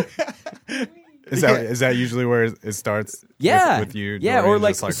 Is that usually where it starts? Yeah, with you. Yeah, or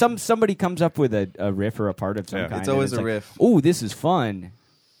like somebody comes up with a riff or a part of some kind. It's always a riff. Oh, this is fun.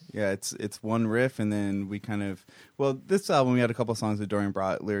 Yeah, it's one riff, and then we kind of this album we had a couple songs that Dorian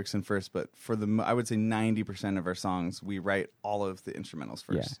brought lyrics in first, but for I would say 90% of our songs we write all of the instrumentals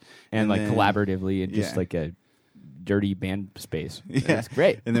first, and like then, collaboratively and just like a dirty band space. Yeah, that's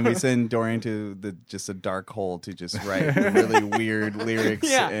great. And then we send Dorian to just a dark hole to just write really weird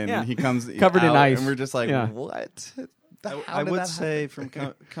lyrics, and he comes covered in ice, and we're just like, what? I would say from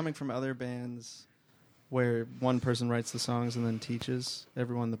coming from other bands, where one person writes the songs and then teaches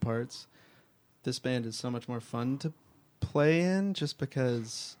everyone the parts. This band is so much more fun to play in just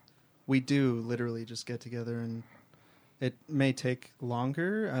because we do literally just get together, and it may take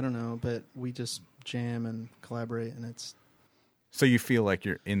longer, I don't know, but we just jam and collaborate, and it's... So you feel like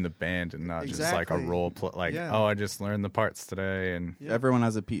you're in the band and not just like a role play, like, oh, I just learned the parts today, and... Everyone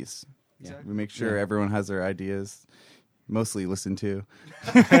has a piece. Exactly. We make sure everyone has their ideas, mostly listened to.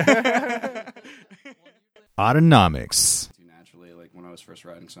 Autonomics. Naturally, like when I was first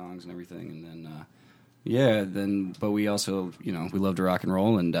writing songs and everything, and then, but we also, we love to rock and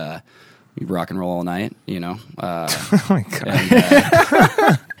roll, and we rock and roll all night, oh my God.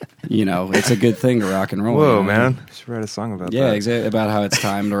 And, it's a good thing to rock and roll. Whoa, man. You should write a song about that. Yeah, exactly, about how it's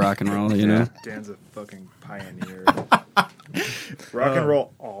time to rock and roll, Dan's a fucking pioneer. Rock and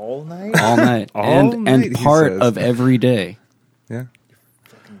roll all night? All night. And part of every day. Yeah.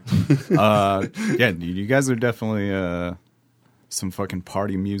 You guys are definitely some fucking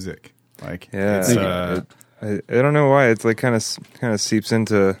party music. Like, I don't know why it's like kind of seeps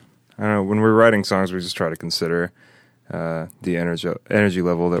into. I don't know. When we're writing songs, we just try to consider the energy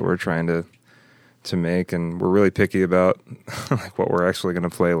level that we're trying to make, and we're really picky about like what we're actually going to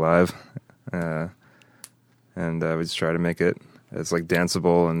play live, and we just try to make it as like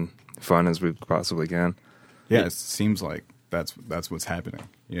danceable and fun as we possibly can. Yeah, it seems like that's what's happening,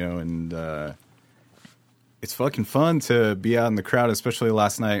 and it's fucking fun to be out in the crowd, especially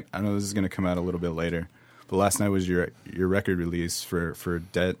last night. I know this is going to come out a little bit later, but last night was your record release for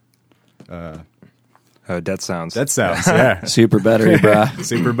Debt. Debt Sounds. Debt Sounds, yeah. Super buttery, brah.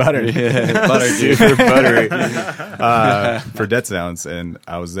 Super buttery. Yeah, butter, dude. Super buttery. For Debt Sounds, and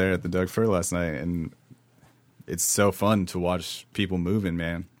I was there at the Doug Fir last night, and it's so fun to watch people moving,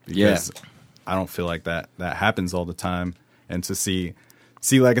 man. Because I don't feel like that happens all the time, and to see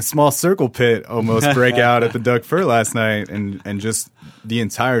like a small circle pit almost break out at the Doug Fir last night, and just the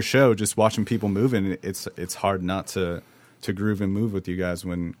entire show, just watching people moving, it's hard not to groove and move with you guys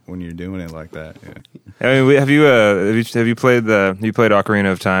when you're doing it like that. Yeah. I mean, have you played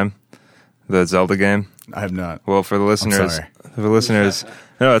Ocarina of Time, the Zelda game? I have not. Well, for the listeners,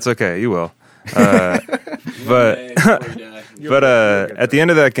 no, it's okay. You will. But at the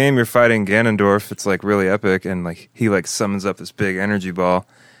end of that game, you're fighting Ganondorf. It's like really epic, and like he like summons up this big energy ball,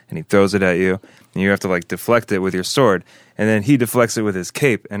 and he throws it at you, and you have to like deflect it with your sword, and then he deflects it with his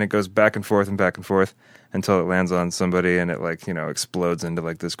cape, and it goes back and forth until it lands on somebody, and it like explodes into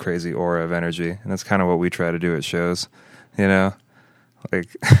like this crazy aura of energy, and that's kind of what we try to do at shows, like.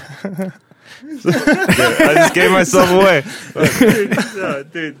 I just gave myself away.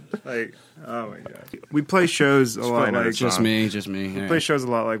 Dude, like, oh my God. We play shows a lot like... Just me. We play shows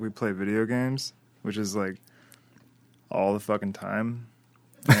a lot like we play video games, which is like all the fucking time.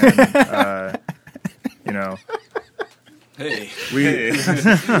 And, Hey. Hey.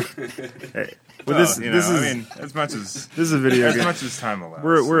 Well, this is... I mean, as much as... This is a video game. As much as time allows.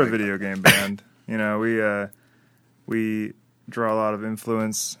 We're a video game band. We draw a lot of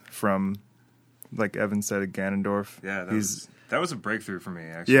influence from... Like Evan said, Ganondorf. Yeah, that was a breakthrough for me.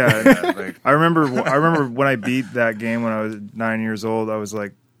 Actually, yeah. I remember when I beat that game when I was 9 years old. I was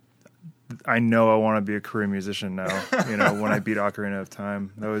like, I know I want to be a career musician now. When I beat Ocarina of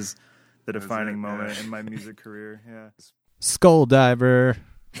Time, that was the defining moment in my music career. Yeah. Skull Diver.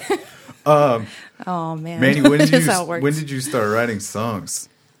 Oh man, Manny, when did you start writing songs?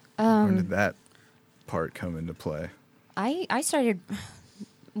 When did that part come into play? I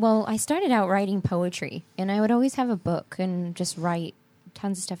started out writing poetry, and I would always have a book and just write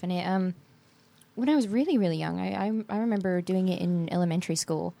tons of stuff in it. When I was really, really young, I remember doing it in elementary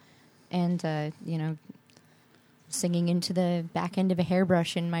school, and singing into the back end of a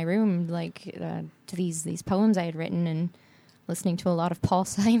hairbrush in my room, to these poems I had written, and listening to a lot of Paul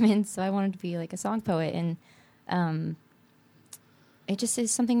Simon. So I wanted to be like a song poet, and it just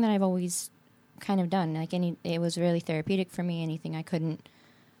is something that I've always kind of done. It was really therapeutic for me. Anything I couldn't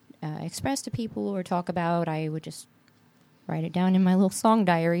express to people or talk about, I would just write it down in my little song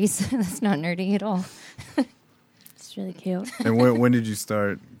diaries. That's not nerdy at all. It's really cute. And when did you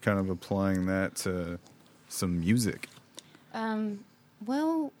start kind of applying that to some music?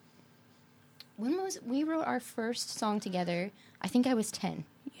 Well, we wrote our first song together? I think I was 10.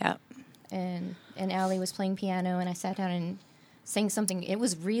 Yeah. And Allie was playing piano, and I sat down and sang something. It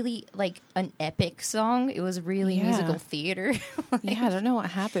was really like an epic song. It was really musical theater. Yeah, I don't know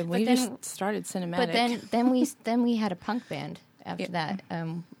what happened. We just started cinematic. But then we had a punk band after that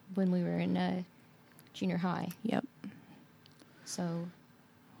when we were in junior high. Yep. So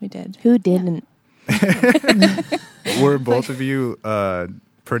we did. Who didn't? Were both of you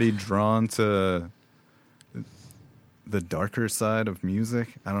pretty drawn to the darker side of music?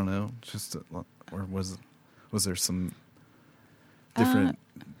 I don't know. Just or was there some different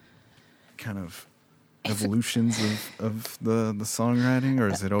kind of evolutions of the songwriting, or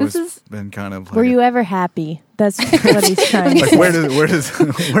has it always been kind of like were you ever happy? That's what he's trying to like say. where does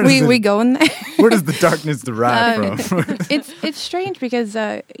we go in there? Where does the darkness derive from? It's strange because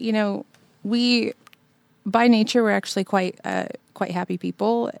we by nature we're actually quite happy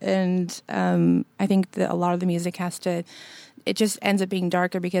people, and I think that a lot of the music it just ends up being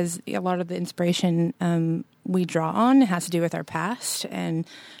darker because a lot of the inspiration we draw on has to do with our past, and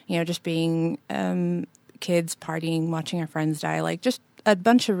just being kids partying, watching our friends die, like just a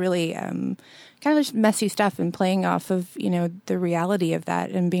bunch of really kind of just messy stuff, and playing off of the reality of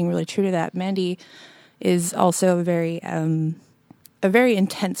that and being really true to that. Mandy is also a very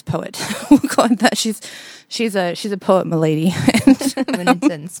intense poet. We'll call it that. She's a poet, milady. An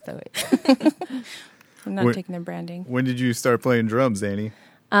intense poet. I'm not taking their branding. When did you start playing drums, Annie?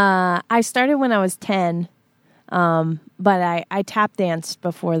 I started when I was 10, but I tap danced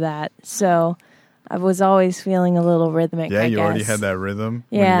before that, so I was always feeling a little rhythmic. Yeah, I you guess. already had that rhythm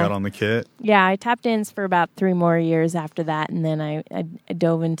when you got on the kit. Yeah, I tap danced for about 3 more years after that, and then I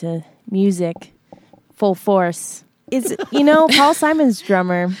dove into music full force. Paul Simon's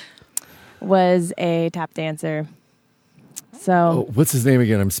drummer was a tap dancer. So what's his name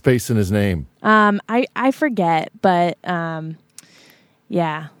again? I'm spacing his name. I forget, but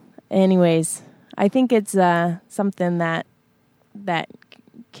yeah. Anyways, I think it's something that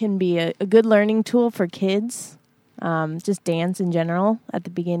can be a good learning tool for kids. Just dance in general at the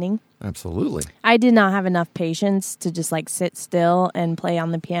beginning. Absolutely. I did not have enough patience to just like sit still and play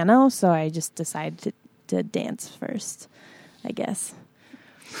on the piano, so I just decided to dance first, I guess.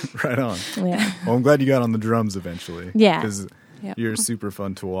 Right on. Yeah. Well, I'm glad you got on the drums eventually. Yeah. Because you're super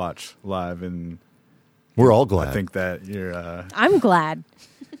fun to watch live, and we're all glad. I think that you're. I'm glad.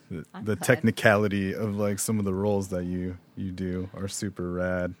 The technicality of like some of the roles that you do are super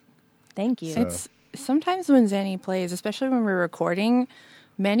rad. Thank you. So. It's sometimes when Zanny plays, especially when we're recording,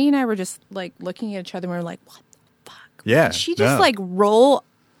 Mandy and I were just like looking at each other and we were like, "What the fuck?" Yeah. Did she just like roll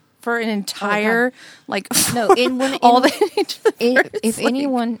for an entire if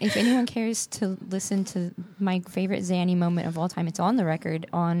anyone cares to listen to my favorite Zanny moment of all time, it's on the record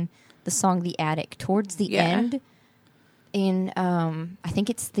on the song "The Attic." Towards the end, in I think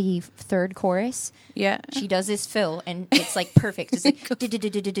it's the 3rd chorus. Yeah, she does this fill, and it's like perfect. It's like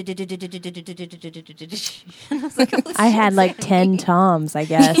I had like 10 toms, I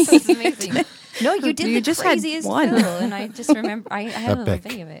guess. It's amazing. No, you did the just craziest had one. fill, and I just remember I had a little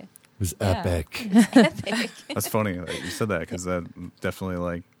thing of it. It was epic. It was epic. That's funny that you said that, because that definitely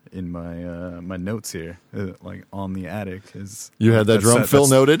like in my my notes here, like on the attic is. You had that drum fill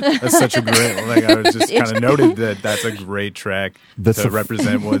noted. That's such a great. Like I was just kind of noted that's a great track to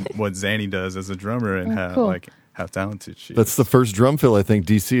represent what Zanny does as a drummer and how talented she is. That's the first drum fill I think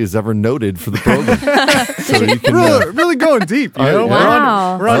DC has ever noted for the program. So you can really going deep. You know?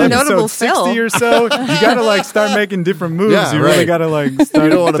 Wow. We're on episode 60 or so. You got to like start making different moves. Yeah, you really got to like start. You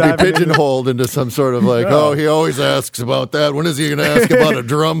don't want to be diving pigeonholed into some sort of like, he always asks about that. When is he going to ask about a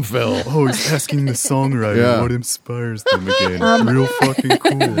drum fill? Oh, he's asking the songwriter what inspires them again. Real fucking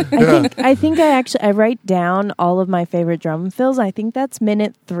cool. I think I write down all of my favorite drum fills. I think that's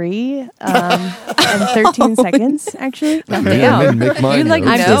minute 3 and 13 seconds. Actually, Make my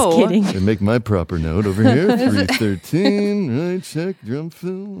I'm just kidding. And make my proper note over here. 313. Right, check drum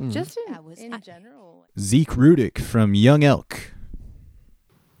fill. Just in general. Zeke Rudick from Young Elk.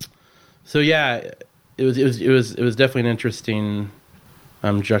 So yeah, it was definitely an interesting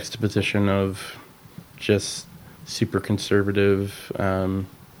juxtaposition of just super conservative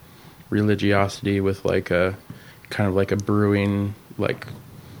religiosity with like a kind of like a brewing like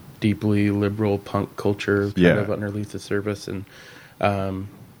deeply liberal punk culture kind of underneath the surface, and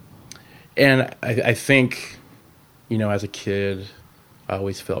I think, as a kid, I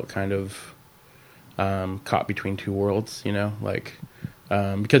always felt kind of caught between two worlds, you know, like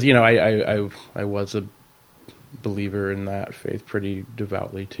because you know I was a believer in that faith pretty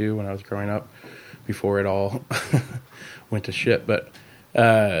devoutly too when I was growing up before it all went to shit. But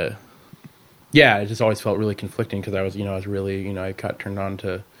yeah, it just always felt really conflicting because I was really, you know, I got turned on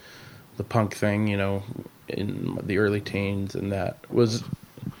to the punk thing, you know, in the early teens, and that was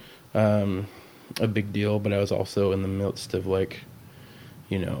a big deal. But I was also in the midst of, like,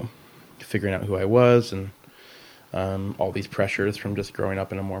 you know, figuring out who I was, and all these pressures from just growing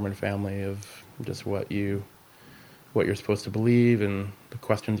up in a Mormon family of just what you're supposed to believe and the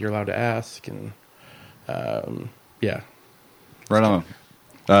questions you're allowed to ask, and yeah. Right on.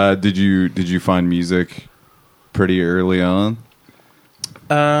 Did you find music pretty early on?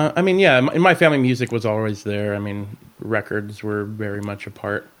 I mean, yeah, in my family, music was always there. I mean, records were very much a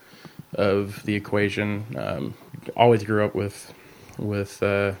part of the equation. Always grew up with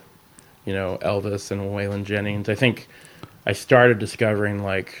you know, Elvis and Waylon Jennings. I think I started discovering,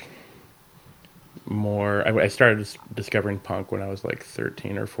 like, more. I started discovering punk when I was like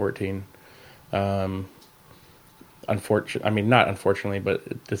 13 or 14. I mean, not unfortunately,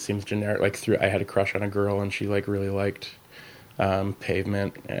 but this seems generic. Like, I had a crush on a girl, and she, like, really liked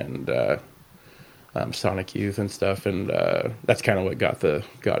Pavement and Sonic Youth and stuff, and that's kind of what got the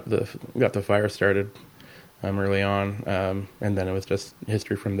fire started early on, and then it was just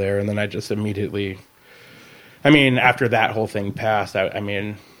history from there. And then I just immediately, I mean, after that whole thing passed, I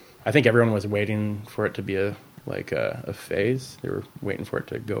mean, I think everyone was waiting for it to be a phase. They were waiting for it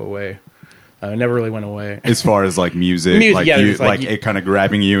to go away. It never really went away. As far as, like, music, like, yeah, you, like it kind of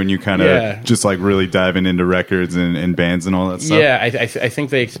grabbing you and you kind of just, like, really diving into records and bands and all that stuff. Yeah, I think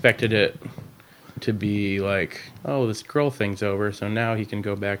they expected it to be like, oh, this girl thing's over, so now he can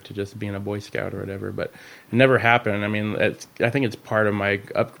go back to just being a Boy Scout or whatever. But it never happened. I mean, I think it's part of my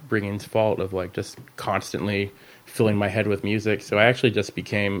upbringing's fault of, like, just constantly filling my head with music. So I actually just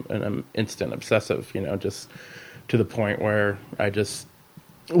became an instant obsessive, you know, just to the point where I just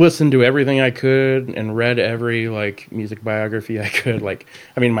listened to everything I could and read every, like, music biography I could. Like,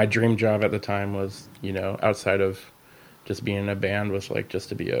 I mean, my dream job at the time was, you know, outside of just being in a band, was, like, just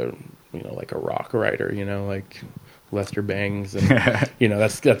to be a, you know, like a rock writer, you know, like Lester Bangs, and you know,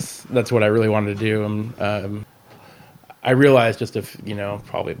 that's what I really wanted to do. And I realized just you know,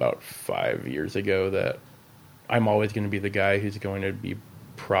 probably about 5 years ago, that I'm always going to be the guy who's going to be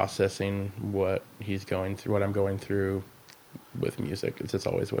processing what he's going through, what I'm going through with music. It's just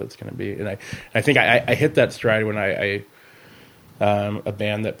always what it's going to be. And I think I hit that stride when I a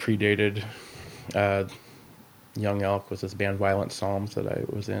band that predated Young Elk was this band Violent Psalms that I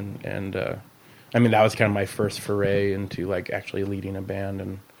was in, and I mean, that was kind of my first foray into, like, actually leading a band.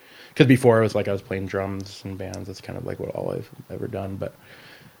 And because before it was like I was playing drums in bands. That's kind of like all I've ever done. But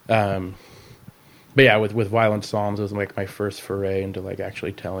yeah, with Violent Psalms, it was like my first foray into, like,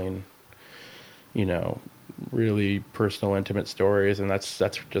 actually telling, you know, really personal, intimate stories, and that's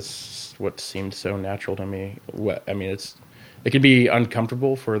just what seemed so natural to me. I mean, it can be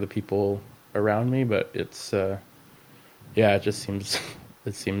uncomfortable for the people around me, but it's yeah, it just seems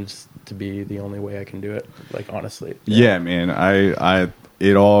to be the only way I can do it, like, honestly. Yeah, man, I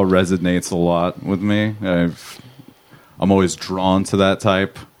it all resonates a lot with me. I'm always drawn to that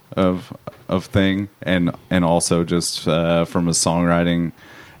type of thing, and also just from a songwriting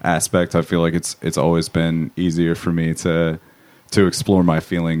aspect, I feel like it's always been easier for me to explore my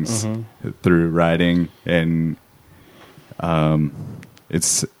feelings through writing, and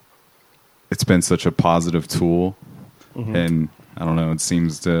it's been such a positive tool, and I don't know, it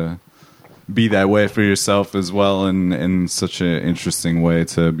seems to be that way for yourself as well, and in such an interesting way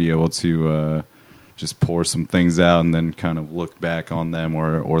to be able to just pour some things out and then kind of look back on them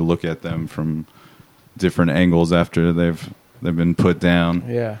or look at them from different angles after they've been put down.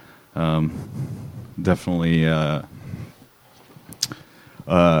 Yeah. Definitely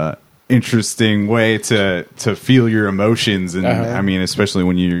interesting way to feel your emotions, and I mean, especially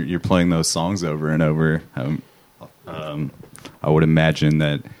when you're playing those songs over and over. I would imagine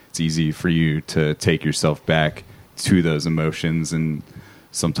that it's easy for you to take yourself back to those emotions, and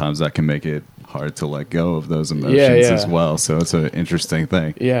sometimes that can make it hard to let go of those emotions as well. So it's an interesting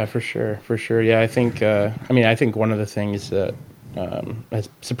thing. Yeah, for sure. Yeah, I think. I think one of the things that has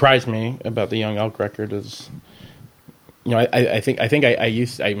surprised me about the Young Elk record is, you know, I think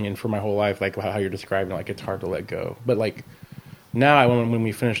I mean, for my whole life, like how you're describing, like, it's hard to let go. But, like, now when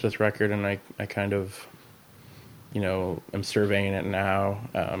we finish this record and I kind of, you know, I'm surveying it now,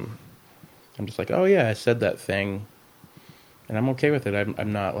 I'm just like, oh yeah, I said that thing and I'm okay with it.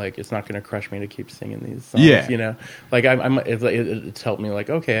 I'm not like, it's not going to crush me to keep singing these songs, you know? Like, it's helped me, like,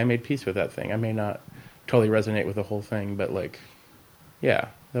 okay, I made peace with that thing. I may not totally resonate with the whole thing, but, like, yeah,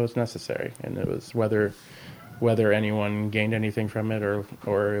 that was necessary. And it was whether anyone gained anything from it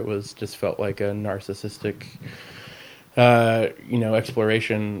or it was just felt like a narcissistic,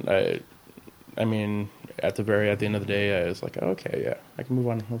 exploration. I mean, at the end of the day, I was like, oh, okay, yeah, I can move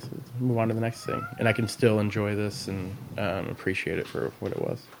on. Let's move on to the next thing, and I can still enjoy this and appreciate it for what it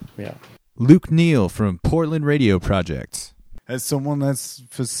was. Yeah. Luke Neal from Portland Radio Project. As someone that's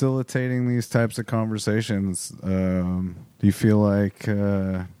facilitating these types of conversations, do you feel like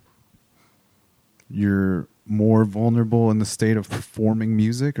you're more vulnerable in the state of performing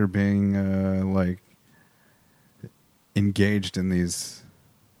music or being like engaged in these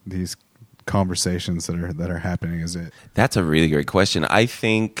conversations that are happening? Is it? That's a really great question. I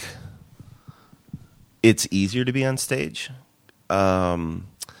think it's easier to be on stage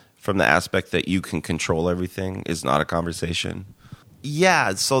from the aspect that you can control everything. Is not a conversation.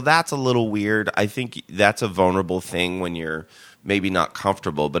 Yeah, so that's a little weird. I think that's a vulnerable thing when you're maybe not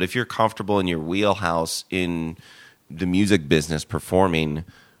comfortable. But if you're comfortable in your wheelhouse in the music business performing,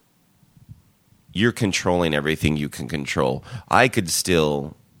 you're controlling everything you can control. I could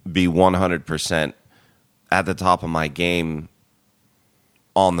still be 100% at the top of my game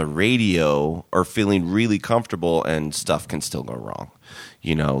on the radio or feeling really comfortable, and stuff can still go wrong.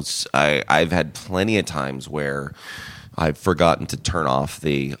 You know, I've had plenty of times where I've forgotten to turn off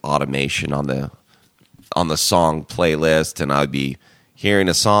the automation on the song playlist, and I'd be hearing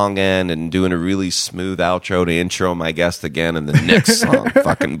a song end and doing a really smooth outro to intro my guest again, and the next song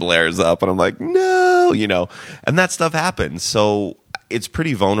fucking blares up, and I'm like, no, you know, and that stuff happens. So it's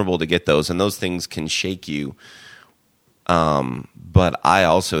pretty vulnerable to get those, and those things can shake you. But I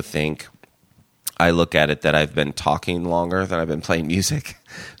also think I look at it that I've been talking longer than I've been playing music,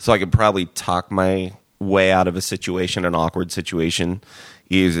 so I could probably talk my way out of a situation, an awkward situation,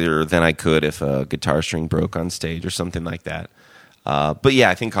 easier than I could if a guitar string broke on stage or something like that. But yeah,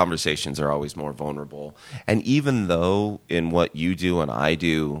 I think conversations are always more vulnerable. And even though in what you do and I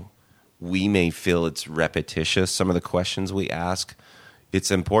do, we may feel it's repetitious, some of the questions we ask,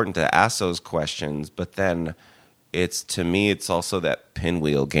 it's important to ask those questions, but then to me, it's also that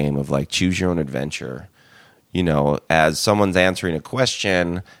pinwheel game of like, choose your own adventure. You know, as someone's answering a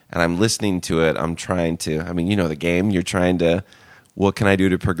question and I'm listening to it, I'm trying to, I mean, you know the game, you're trying to, what can I do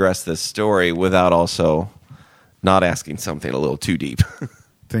to progress this story without also not asking something a little too deep? I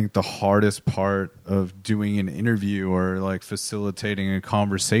think the hardest part of doing an interview or like facilitating a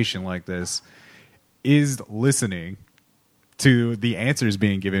conversation like this is listening to the answers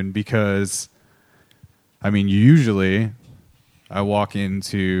being given, because I mean, usually I walk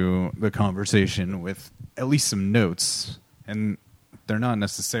into the conversation with at least some notes, and they're not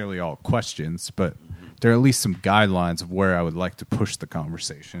necessarily all questions, but there are at least some guidelines of where I would like to push the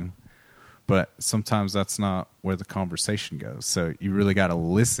conversation. But sometimes that's not where the conversation goes. So you really got to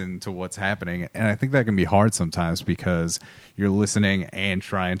listen to what's happening. And I think that can be hard sometimes because you're listening and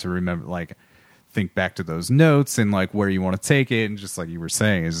trying to remember, like, think back to those notes and like where you want to take it. And just like you were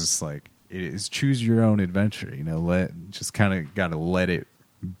saying, is just like, it is choose your own adventure, you know, just kind of got to let it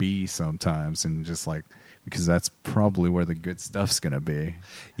be sometimes. And just like, because that's probably where the good stuff's going to be.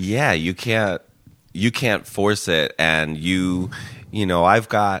 Yeah. You can't force it. And you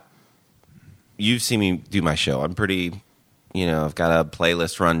know, you've seen me do my show. I'm pretty, you know, I've got a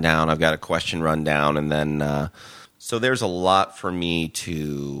playlist rundown. I've got a question rundown. And then, so there's a lot for me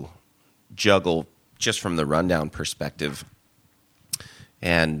to juggle just from the rundown perspective.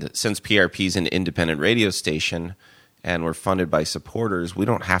 And since PRP is an independent radio station and we're funded by supporters, we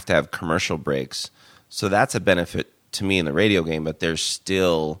don't have to have commercial breaks. So that's a benefit to me in the radio game, but there's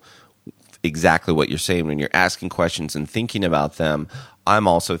still exactly what you're saying. When you're asking questions and thinking about them, I'm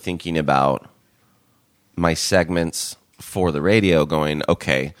also thinking about my segments for the radio going,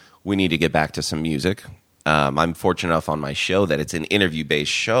 okay, we need to get back to some music. I'm fortunate enough on my show that it's an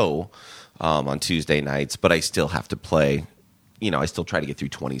interview-based show on Tuesday nights, but I still have to play, you know, I still try to get through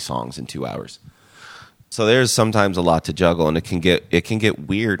 20 songs in 2 hours. So there's sometimes a lot to juggle, and it can get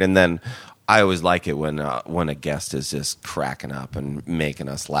weird. And then I always like it when a guest is just cracking up and making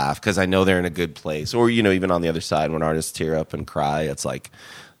us laugh, because I know they're in a good place. Or, you know, even on the other side, when artists tear up and cry, it's like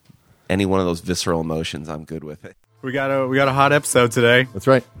any one of those visceral emotions, I'm good with it. We got a hot episode today. That's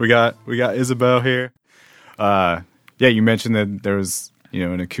right. We got Isabel here. Yeah, you mentioned that there was, you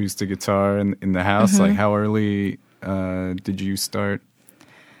know, an acoustic guitar in the house. Mm-hmm. Like, how early did you start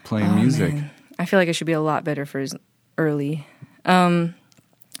playing music? Man. I feel like I should be a lot better for early.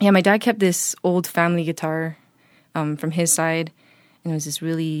 Yeah, my dad kept this old family guitar from his side. And it was this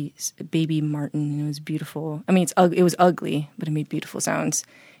really baby Martin, and it was beautiful. I mean, it was ugly, but it made beautiful sounds.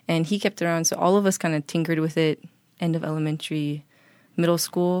 And he kept it around, so all of us kind of tinkered with it. End of elementary, middle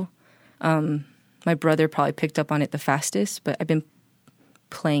school. My brother probably picked up on it the fastest, but I've been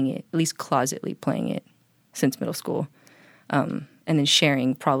playing it, at least closetly playing it, since middle school. And then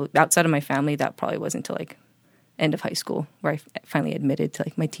sharing, probably outside of my family, that probably wasn't until like end of high school, where I finally admitted to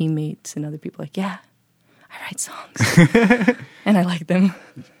like my teammates and other people, like, yeah, I write songs and I like them.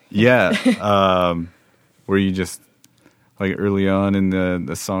 Yeah. Were you just like early on in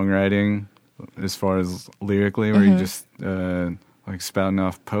the songwriting, as far as lyrically, were you just like spouting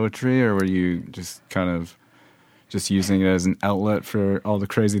off poetry, or were you just kind of just using it as an outlet for all the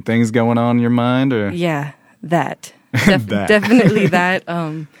crazy things going on in your mind? Or yeah, that. Definitely that.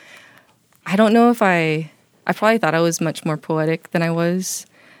 I don't know if I probably thought I was much more poetic than I was.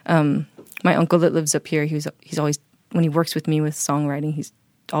 My uncle that lives up here, he's always, when he works with me with songwriting, he's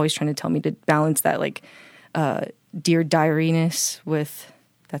always trying to tell me to balance that like Dear Diary-ness with,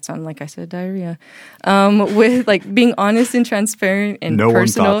 that sounded like I said diarrhea, with like being honest and transparent and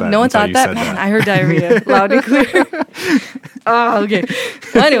personal. No one thought that. Man, I heard diarrhea loud and clear. Oh, okay.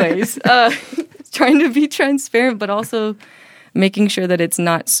 Well, anyways, trying to be transparent, but also making sure that it's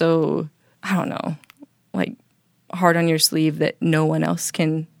not so, I don't know, like hard on your sleeve that no one else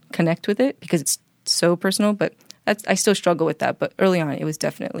can connect with it because it's so personal. But I still struggle with that. But early on, it was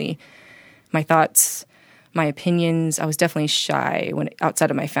definitely my thoughts, my opinions. I was definitely shy when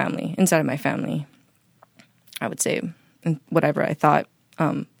outside of my family. Inside of my family, I would say whatever I thought.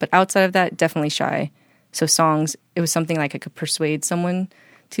 But outside of that, definitely shy. So songs, it was something like I could persuade someone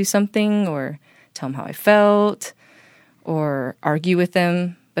to something or tell them how I felt or argue with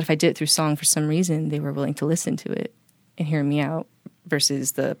them. But if I did it through song, for some reason, they were willing to listen to it and hear me out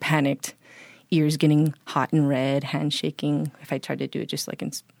versus the panicked ears getting hot and red, hand shaking if I tried to do it just like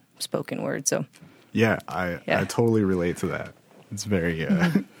in spoken word. So yeah, I totally relate to that. It's very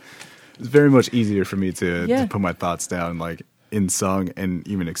it's very much easier for me to put my thoughts down like in song and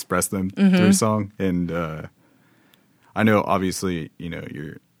even express them through song. And I know obviously,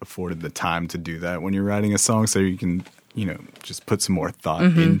 you're afforded the time to do that when you're writing a song, so you can, just put some more thought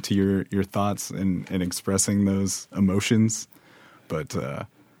into your thoughts and expressing those emotions. But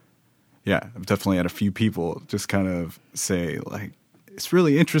I've definitely had a few people just kind of say like, it's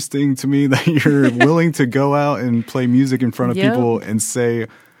really interesting to me that you're willing to go out and play music in front of people and say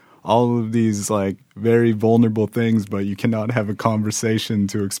all of these like very vulnerable things, but you cannot have a conversation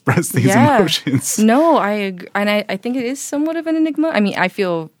to express these emotions. No, I agree. And I think it is somewhat of an enigma. I mean, I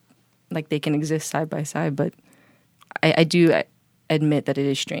feel like they can exist side by side, but I do admit that it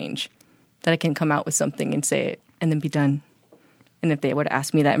is strange that I can come out with something and say it and then be done. And if they were to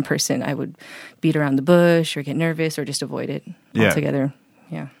ask me that in person, I would beat around the bush or get nervous or just avoid it altogether.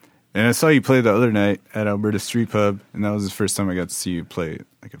 Yeah. And I saw you play the other night at Alberta Street Pub, and that was the first time I got to see you play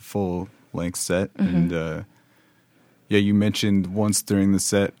like a full-length set. And you mentioned once during the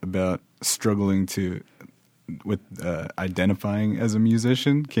set about struggling with identifying as a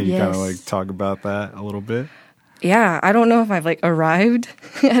musician. Can you kind of like talk about that a little bit? Yeah, I don't know if I've like arrived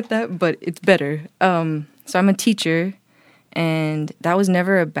at that, but it's better. So I'm a teacher, and that was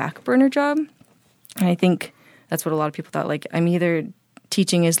never a back burner job. And I think that's what a lot of people thought. Like, I'm either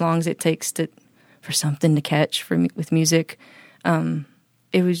teaching as long as it takes for something to catch with music.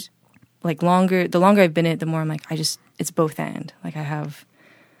 It was like the longer I've been in it, the more I'm like, it's both and. Like, I have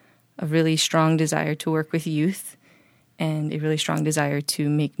a really strong desire to work with youth and a really strong desire to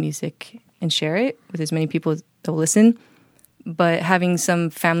make music and share it with as many people that will listen. But having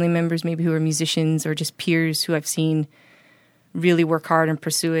some family members maybe who are musicians or just peers who I've seen really work hard and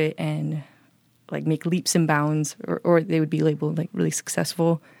pursue it and like make leaps and bounds, or they would be labeled like really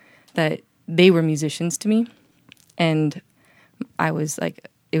successful, that they were musicians to me. And I was like,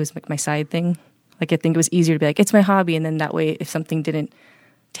 it was like my side thing. Like, I think it was easier to be like, it's my hobby. And then that way, if something didn't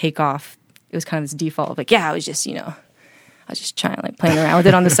take off, it was kind of this default of like, I was just, I was just trying like playing around with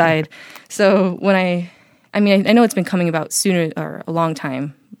it on the side. So when I know it's been coming about sooner or a long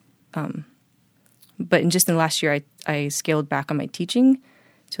time. But in the last year, I scaled back on my teaching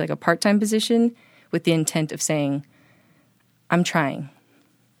to like a part-time position with the intent of saying, I'm trying.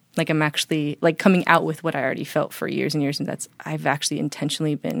 Like, I'm actually like coming out with what I already felt for years and years. And I've actually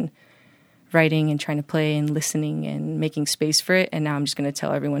intentionally been writing and trying to play and listening and making space for it. And now I'm just going to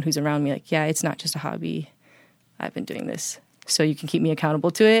tell everyone who's around me, like, it's not just a hobby. I've been doing this. So you can keep me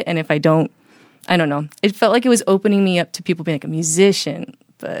accountable to it. And if I don't know. It felt like it was opening me up to people being like a musician.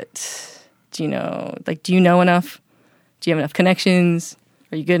 But, do you know enough? Do you have enough connections?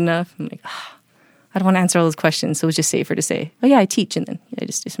 Are you good enough? I'm like, I don't want to answer all those questions, so it was just safer to say, oh yeah, I teach, and then I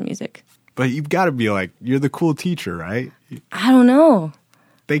just do some music. But you've got to be like, you're the cool teacher, right? I don't know.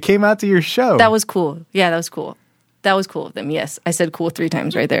 They came out to your show. That was cool. Yeah, that was cool. That was cool of them. Yes, I said cool 3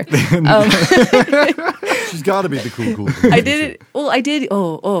 times right there. She's got to be the cool. I did it. Well, I did.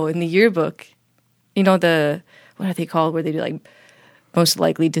 Oh, in the yearbook, you know what are they called? Where they do like most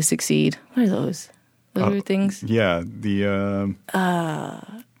likely to succeed. What are those? Those are things. Yeah, the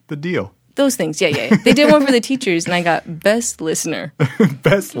deal. Those things. Yeah. They did one for the teachers, and I got best listener.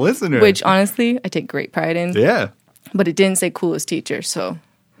 Best listener. Which honestly, I take great pride in. Yeah. But it didn't say coolest teacher, so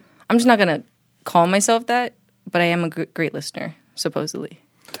I'm just not gonna call myself that. But I am a great listener, supposedly.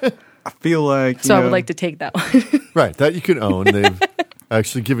 I feel like I would like to take that one. Right, that you can own. They've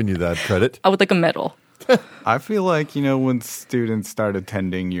actually given you that credit. I would like a medal. I feel like when students start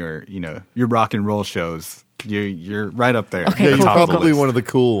attending your rock and roll shows, you're right up there. Okay, you're cool, probably one of the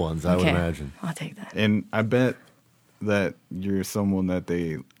cool ones, I would Okay. imagine. I'll take that. And I bet that you're someone that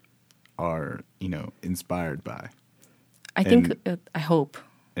they are, inspired by. I think, I hope.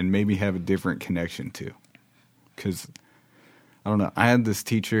 And maybe have a different connection to. Because, I don't know, I had this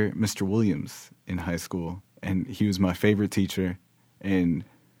teacher, Mr. Williams, in high school, and he was my favorite teacher. And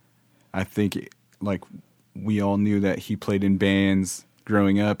I think, we all knew that he played in bands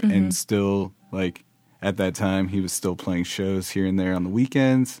growing up, and still, at that time, he was still playing shows here and there on the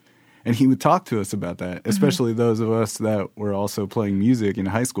weekends. And he would talk to us about that, especially those of us that were also playing music in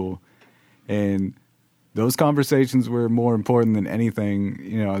high school. And those conversations were more important than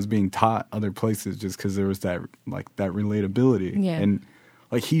anything, I was being taught other places just because there was that relatability. Yeah. And,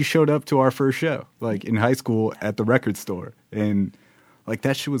 he showed up to our first show, in high school at the record store. And,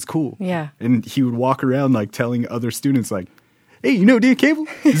 that shit was cool. Yeah. And he would walk around, telling other students, hey, Dan Cable?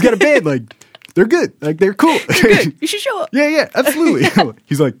 He's got a band, they're good. They're cool. Good. You should show up. Yeah, absolutely.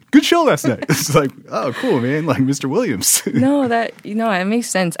 He's like, good show last night. It's like, oh, cool, man. Mr. Williams. No, it makes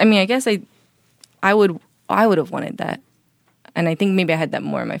sense. I mean, I guess I would have wanted that. And I think maybe I had that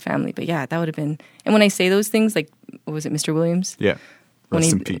more in my family. But yeah, that would have been. And when I say those things, what was it, Mr. Williams? Yeah.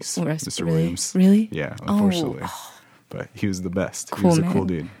 Rest in peace, Mr. Williams. Really? Yeah, unfortunately. Oh. But he was the best. Cool, he was a man. cool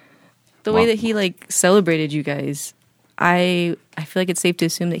dude. The way that he celebrated you guys, I feel like it's safe to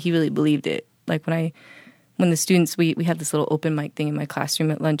assume that he really believed it. When the students, we had this little open mic thing in my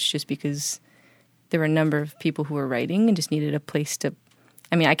classroom at lunch just because there were a number of people who were writing and just needed a place to.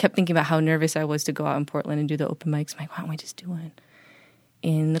 I mean, I kept thinking about how nervous I was to go out in Portland and do the open mics. I'm like, why don't we just do one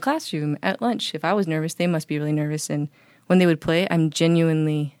in the classroom at lunch? If I was nervous, they must be really nervous. And when they would play, I'm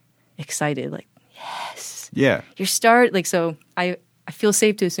genuinely excited. Yes. Yeah. Your start. So I feel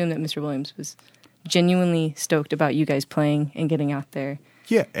safe to assume that Mr. Williams was genuinely stoked about you guys playing and getting out there.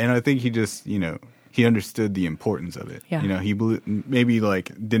 Yeah, and I think he just, he understood the importance of it. Yeah. He maybe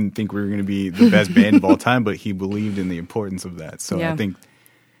didn't think we were going to be the best band of all time, but he believed in the importance of that. So Yeah. I think,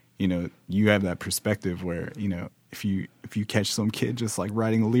 you have that perspective where, if you catch some kid just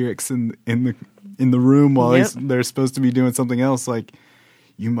writing lyrics in the room while they're supposed to be doing something else,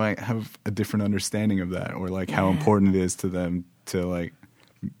 you might have a different understanding of that, or how important it is to them to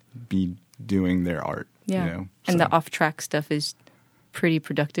be doing their art. Yeah. And the off track stuff is pretty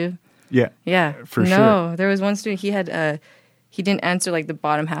productive. Yeah. Yeah. For sure. No, there was one student, he didn't answer the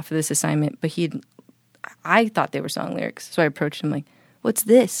bottom half of this assignment, but I thought they were song lyrics. So I approached him what's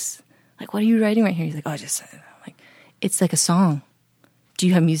this? What are you writing right here? He's like, oh, just, it's like a song. Do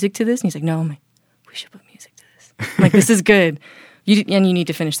you have music to this? And he's like, no. I'm like, we should put music to this. I'm like, this is good. You need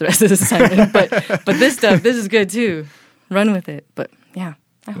to finish the rest of this assignment. But this stuff, this is good too. Run with it. But yeah,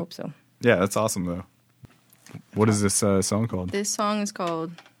 I hope so. Yeah, that's awesome though. What is this song called? This song is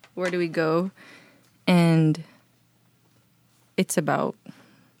called Where Do We Go? And it's about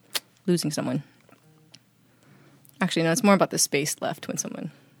losing someone. Actually, no, it's more about the space left when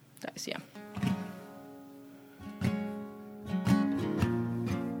someone dies, yeah.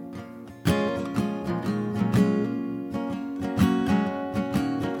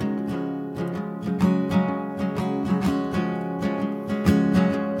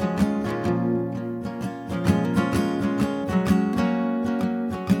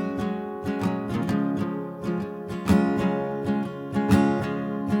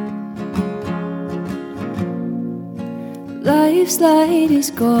 Life's light is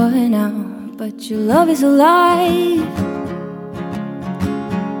gone out, but your love is alive.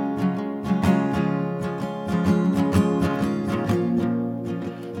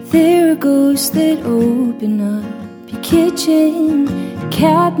 There are ghosts that open up your kitchen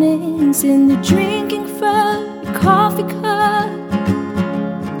cabinets, and they're drinking from your coffee cup.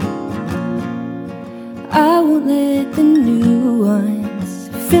 I won't let the new ones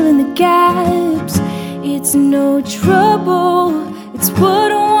fill in the gaps It's no trouble, it's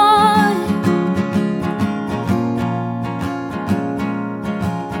what I want.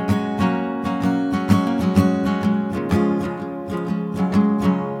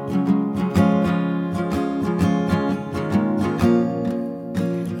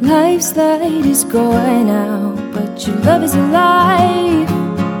 Life's light is going out, but your love is alive.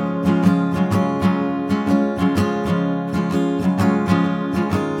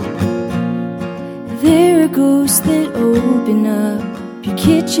 There are ghosts that open up your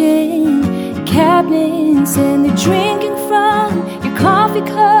kitchen cabinets, and they're drinking from your coffee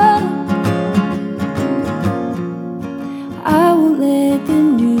cup. I won't let the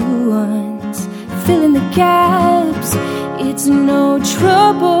new ones fill in the gaps. It's no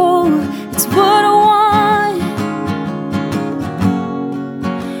trouble, it's what I want.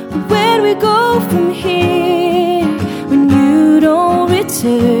 Where do we go from here when you don't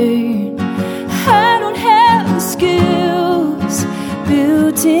return? I don't have the skills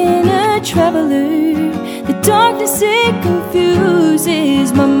built in a traveler. The darkness, it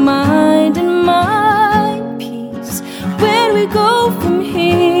confuses my mind and my peace. Where do we go from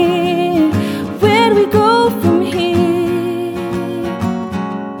here? Where do we go from here?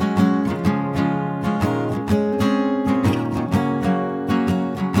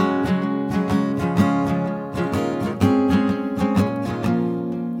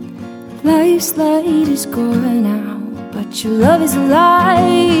 Life's light is going out, but your love is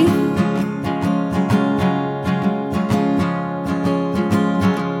alive.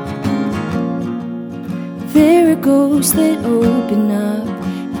 There are ghosts that open up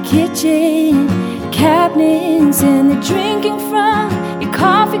your kitchen cabinets, and they're drinking from your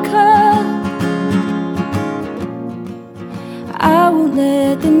coffee cup. I won't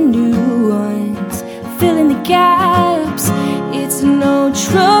let the new ones fill in the gaps. It's no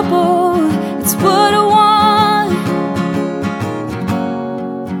trouble, it's what I want.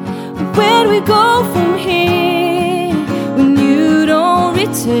 Where do we go from here when you don't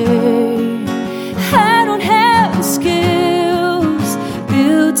return? I don't have the skills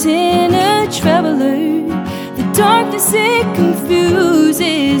built in a traveler. The darkness, it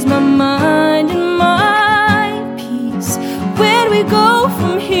confuses my mind and my peace. Where do we go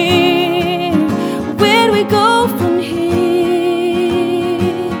from here? Where do we go from here?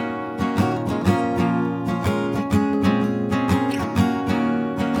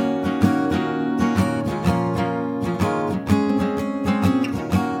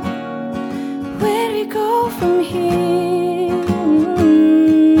 Where do we go from here?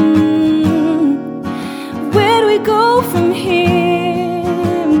 Where do we go from here?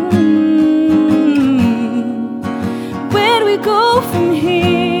 Where do we go from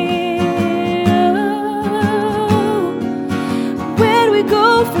here? Where do we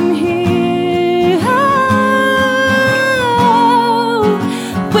go from here?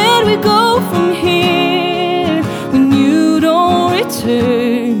 Where do we go from here when you don't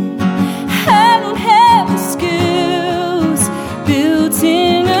return? I don't have the skills built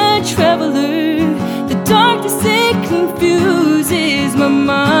in a traveler. The darkness, it confuses my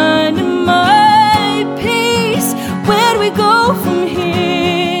mind and my peace. Where do we go from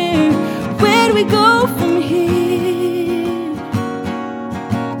here? Where do we go from here?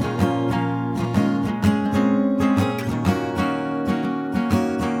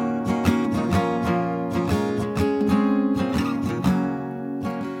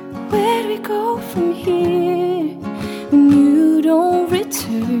 Where do we go from here when you don't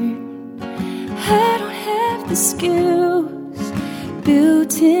return? I don't have the skills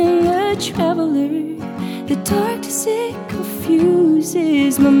built in a traveler. The darkness, it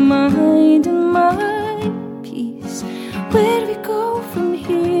confuses my mind and my peace. Where do we go from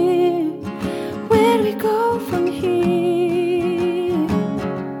here? Where do we go from here?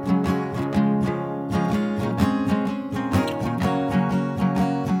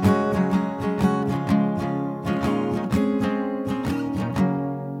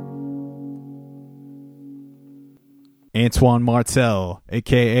 Antoine Martel,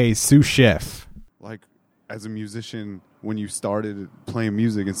 aka Sous Chef. Like, as a musician, when you started playing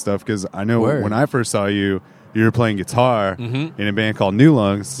music and stuff, because I know Word. when I first saw you, you were playing guitar Mhm. in a band called New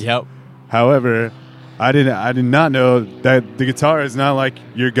Lungs. Yep. However, I did not know that the guitar is not like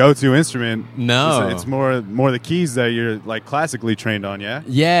your go-to instrument. No. it's more the keys that you're like classically trained on. Yeah.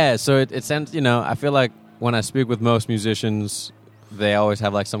 Yeah, so it sounds, I feel like when I speak with most musicians, they always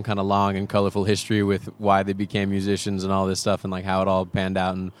have like some kind of long and colorful history with why they became musicians and all this stuff and like how it all panned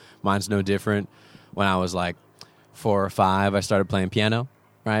out, and mine's no different. When I was like 4 or 5, I started playing piano,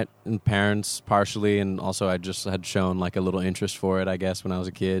 right? And parents partially, and also I just had shown like a little interest for it, I guess, when I was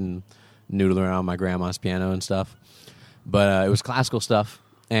a kid, and noodling around my grandma's piano and stuff. But it was classical stuff,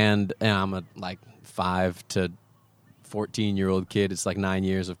 and I'm a 5 to 14-year-old kid. It's 9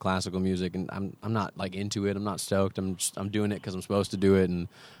 years of classical music, and I'm not into it. I'm not stoked. I'm doing it because I'm supposed to do it, and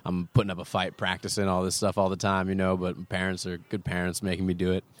I'm putting up a fight, practicing all this stuff all the time, But my parents are good parents, making me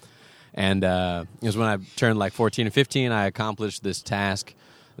do it. And it was when I turned 14 and 15, I accomplished this task.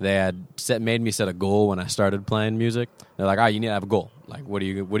 They had made me set a goal when I started playing music. They're like, you need to have a goal. What are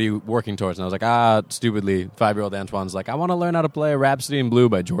you working towards? And I was like, stupidly, 5-year-old Antoine's like, I want to learn how to play Rhapsody in Blue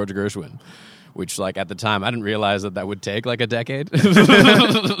by George Gershwin. Which, at the time, I didn't realize that would take, a decade.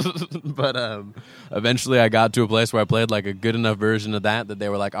 But eventually I got to a place where I played, a good enough version of that they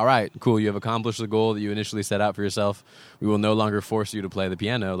were like, all right, cool, you have accomplished the goal that you initially set out for yourself. We will no longer force you to play the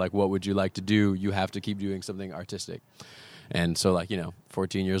piano. What would you like to do? You have to keep doing something artistic. And so,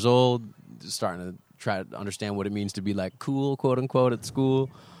 14 years old, starting to try to understand what it means to be, cool, quote-unquote, at school.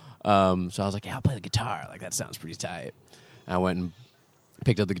 So I was like, I'll play the guitar. That sounds pretty tight. And I went and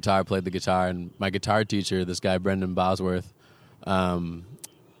picked up the guitar, played the guitar, and my guitar teacher, this guy Brendan Bosworth,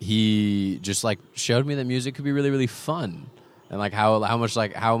 he just showed me that music could be really, really fun, and how much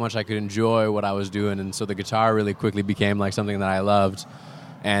I could enjoy what I was doing. And so the guitar really quickly became something that I loved,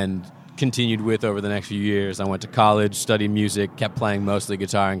 and continued with over the next few years. I went to college, studied music, kept playing mostly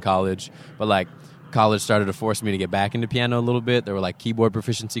guitar in college, but college started to force me to get back into piano a little bit. There were keyboard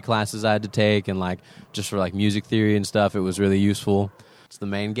proficiency classes I had to take, and just for music theory and stuff, it was really useful. It's the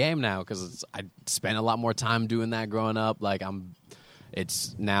main game now because I spent a lot more time doing that growing up. Now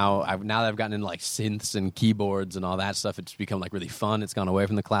that I've gotten into synths and keyboards and all that stuff, it's become really fun. It's gone away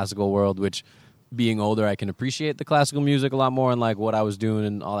from the classical world, which being older, I can appreciate the classical music a lot more and what I was doing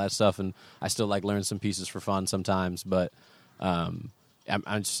and all that stuff. And I still learn some pieces for fun sometimes, but I'm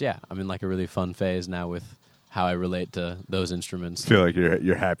in a really fun phase now with how I relate to those instruments. I feel like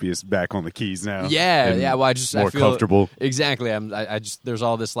you're happiest back on the keys now. Yeah. Well, I feel comfortable. Exactly. I just there's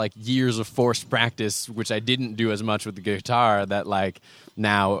all this years of forced practice, which I didn't do as much with the guitar. That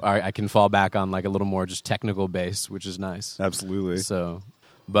now I can fall back on a little more just technical bass, which is nice. Absolutely. So,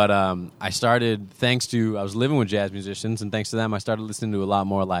 but I started I was living with jazz musicians, and thanks to them, I started listening to a lot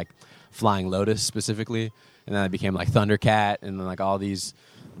more Flying Lotus specifically, and then I became Thundercat, and then all these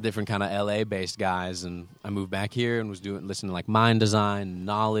different kind of LA-based guys, and I moved back here and was listening to Mind Design, and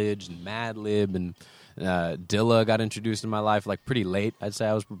Knowledge, and Madlib, and Dilla got introduced in my life pretty late. I'd say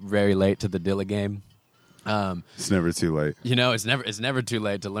I was very late to the Dilla game. It's never too late. It's never too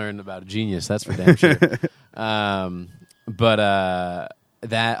late to learn about a genius. That's for damn sure. But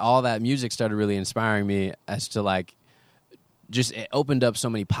that all that music started really inspiring me as to just it opened up so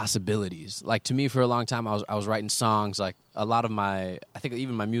many possibilities. To me, for a long time, I was writing songs. A lot of I think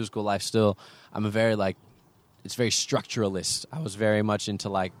even my musical life still, I'm a very it's very structuralist. I was very much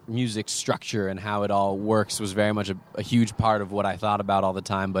into music structure and how it all works was very much a huge part of what I thought about all the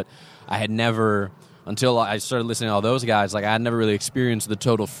time. But I had never, until I started listening to all those guys, I had never really experienced the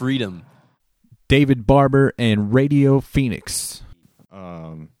total freedom. David Barber and Radio Phoenix.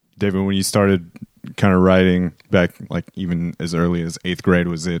 David, when you started kind of writing back, even as early as 8th grade,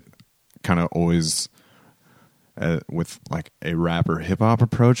 was it kind of always with a rap or hip hop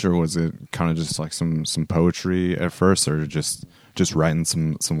approach, or was it kind of just some poetry at first, or just writing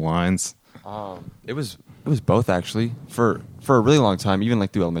some lines? It was both actually. For a really long time, even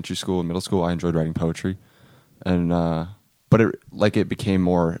through elementary school and middle school, I enjoyed writing poetry, and but it became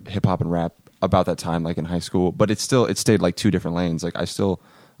more hip hop and rap about that time, in high school. But it stayed two different lanes.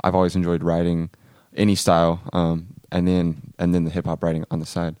 I've always enjoyed writing any style, and then the hip hop writing on the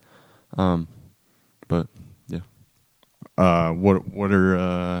side. But yeah. What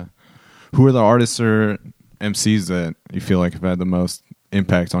are who are the artists or MCs that you feel have had the most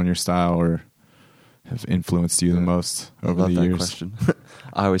impact on your style or have influenced you the most over the years? Question.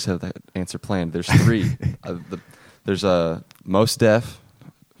 I always have that answer planned. There's 3. There's Mos Def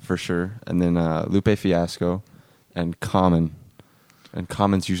for sure, and then Lupe Fiasco and Common. And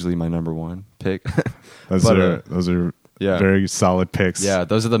Common's usually my number 1 pick. Those are very solid picks. Yeah,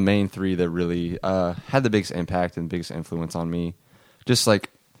 those are the main 3 that really had the biggest impact and biggest influence on me. Just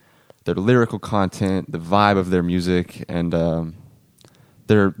their lyrical content, the vibe of their music, and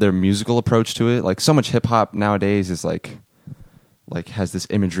their musical approach to it. So much hip hop nowadays is has this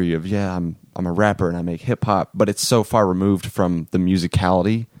imagery of I'm a rapper and I make hip hop, but it's so far removed from the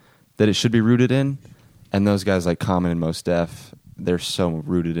musicality that it should be rooted in. And those guys like Common and Mos Def, they're so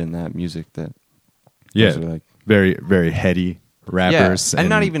rooted in that music that very, very heady rappers. Yeah, and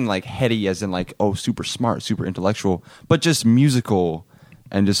not even heady as in super smart, super intellectual, but just musical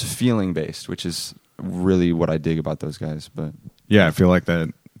and just feeling based, which is really what I dig about those guys. But yeah, I feel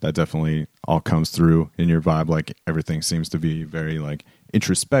that that definitely all comes through in your vibe. Like everything seems to be very like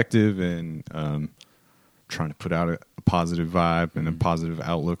introspective and trying to put out a positive vibe and a positive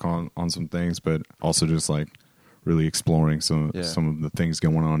outlook on some things, but also just like really exploring some of the things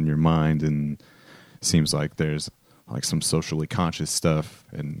going on in your mind. And seems like there's like some socially conscious stuff,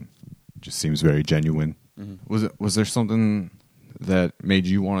 and just seems very genuine. Mm-hmm. Was there something that made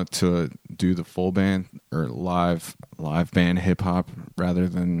you want to do the full band or live band hip hop rather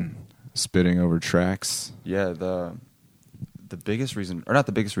than spitting over tracks? Yeah, the biggest reason, or not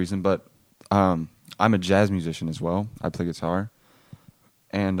the biggest reason, but I'm a jazz musician as well. I play guitar,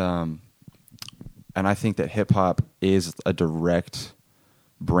 and I think that hip hop is a direct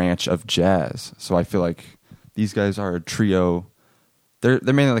branch of jazz. So I feel like these guys are a trio. They're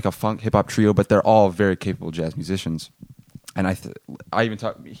mainly like a funk hip hop trio, but they're all very capable jazz musicians. And I even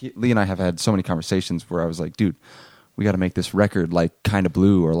Lee and I have had so many conversations where I was like, dude, we got to make this record like Kinda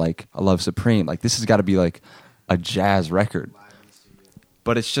Blue or like A Love Supreme. Like this has got to be like a jazz record.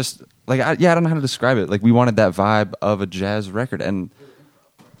 But it's just like, I don't know how to describe it. Like we wanted that vibe of a jazz record. And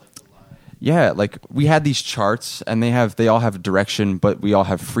yeah, like we had these charts and they all have direction, but we all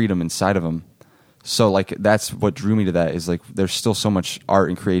have freedom inside of them. So like that's what drew me to that, is like there's still so much art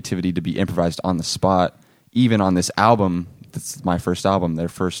and creativity to be improvised on the spot. Even on this album, this is my first album, their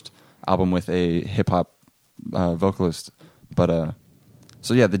first album with a hip hop vocalist. But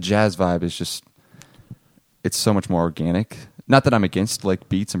so yeah, the jazz vibe is just, it's so much more organic. Not that I'm against like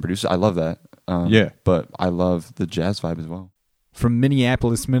beats and producers, I love that. But I love the jazz vibe as well. From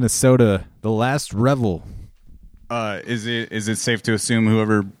Minneapolis, Minnesota, The Last Revel. Is it safe to assume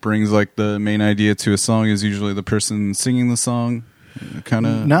whoever brings like the main idea to a song is usually the person singing the song? Kind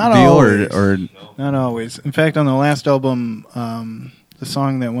of not deal, always. or not always. In fact, on the last album, the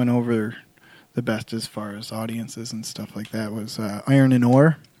song that went over the best as far as audiences and stuff like that was Iron and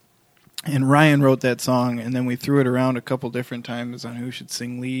Ore. And Ryan wrote that song, and then we threw it around a couple different times on who should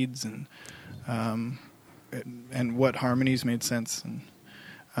sing leads and what harmonies made sense. And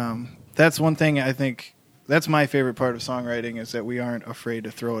that's one thing I think, that's my favorite part of songwriting, is that we aren't afraid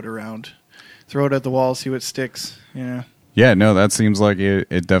to throw it around. Throw it at the wall, see what sticks, you know. Yeah, no, that seems like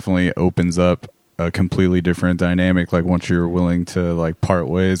it definitely opens up a completely different dynamic. Like once you're willing to like part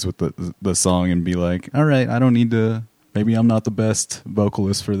ways with the song and be like, all right, I don't need to, maybe I'm not the best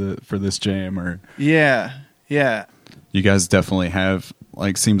vocalist for this jam, or yeah. You guys definitely have,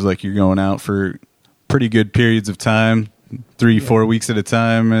 like, seems like you're going out for pretty good periods of time, 3-4 weeks at a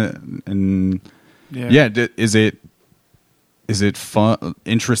time, and is it fun,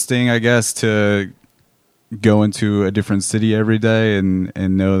 interesting, I guess, to go into a different city every day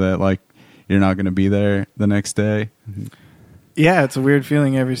and know that like you're not going to be there the next day? Yeah, it's a weird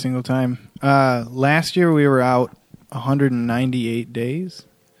feeling every single time. Last year we were out 198 days.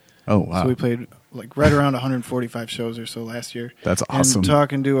 Oh wow. So we played like right around 145 shows or so last year. That's awesome. And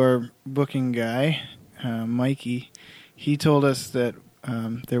talking to our booking guy, Mikey, he told us that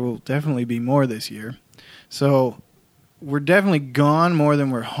there will definitely be more this year. So we're definitely gone more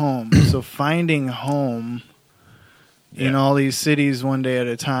than we're home. So finding home in all these cities one day at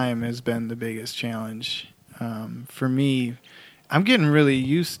a time has been the biggest challenge. For me, I'm getting really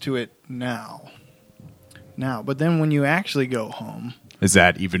used to it now. But then when you actually go home, is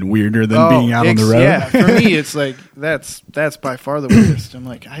that even weirder than being out on the road? Yeah, for me, it's like that's by far the weirdest. I'm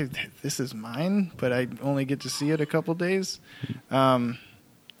like, this is mine, but I only get to see it a couple days.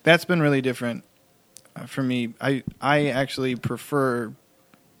 That's been really different for me. I actually prefer,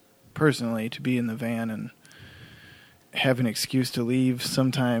 personally, to be in the van and have an excuse to leave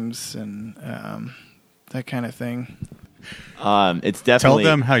sometimes, and that kind of thing. It's definitely,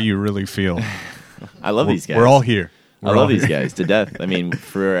 tell them how you really feel. I love these guys. We're all here. I love these guys to death. I mean,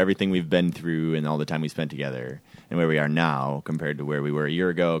 for everything we've been through and all the time we spent together and where we are now compared to where we were a year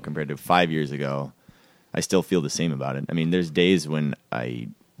ago, compared to 5 years ago, I still feel the same about it. I mean, there's days when I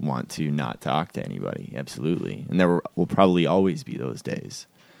want to not talk to anybody, absolutely. And there will probably always be those days.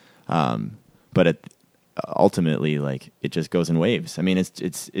 But ultimately, like, it just goes in waves. I mean,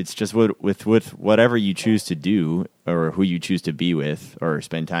 it's just with whatever you choose to do or who you choose to be with or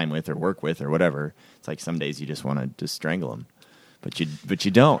spend time with or work with or whatever. It's like some days you just want to just strangle them, but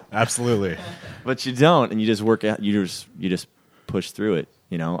you don't. Absolutely. But you don't, and you just work out. You just push through it.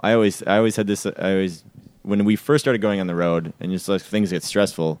 You know, I always had this. When we first started going on the road and just like things get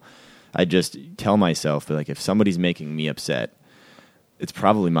stressful, I just tell myself that, like, if somebody's making me upset, it's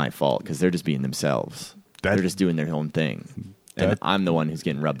probably my fault because they're just being themselves. They're just doing their own thing, and I'm the one who's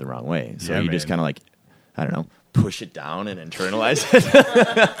getting rubbed the wrong way. So you just kind of like, I don't know, push it down and internalize it.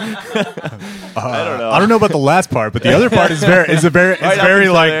 I don't know. I don't know about the last part, but the other part is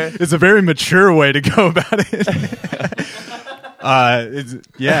a very mature way to go about it.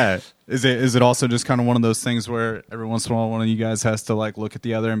 Is it also just kind of one of those things where every once in a while one of you guys has to like look at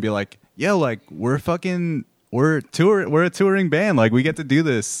the other and be like, yo, like we're a touring band, like we get to do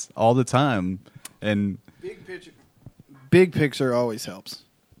this all the time. And big picture always helps.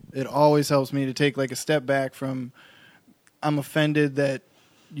 It always helps me to take like a step back from I'm offended that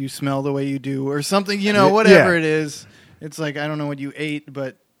you smell the way you do or something, whatever it is. It's like, I don't know what you ate,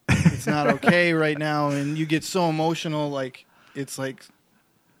 but it's not okay right now. And you get so emotional. Like, it's like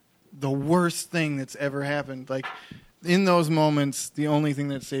the worst thing that's ever happened. Like in those moments, the only thing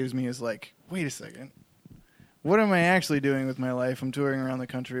that saves me is like, wait a second. What am I actually doing with my life? I'm touring around the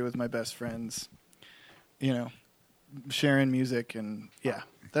country with my best friends, sharing music. And yeah,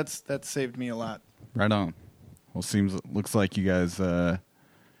 that's saved me a lot. Right on. Well, looks like you guys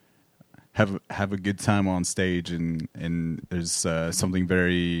have a good time on stage, and there's something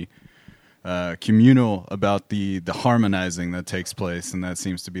very communal about the harmonizing that takes place, and that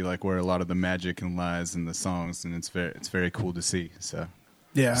seems to be like where a lot of the magic lies in the songs, and it's very cool to see. So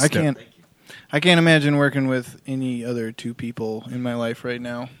yeah, I can't imagine working with any other two people in my life right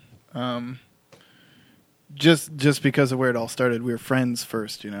now. Just because of where it all started, we were friends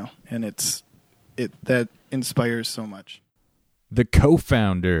first, and that inspires so much. The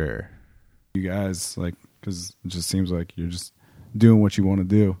co-founder, you guys, like, because it just seems like you're just doing what you want to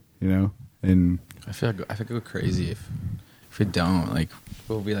do, and I feel like I go crazy if we don't. Like,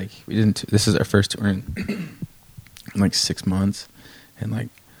 we'll be like, we didn't. This is our first tour in like 6 months, and like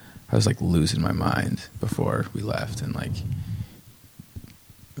I was like losing my mind before we left, and like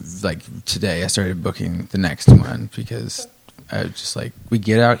today I started booking the next one because I just like we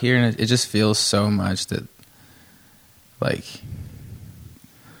get out here and it just feels so much that like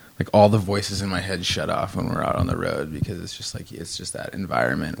all the voices in my head shut off when we're out on the road, because it's just that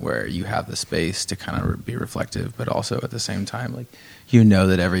environment where you have the space to kind of be reflective, but also at the same time like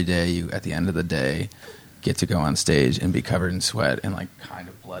that every day you at the end of the day get to go on stage and be covered in sweat and like kind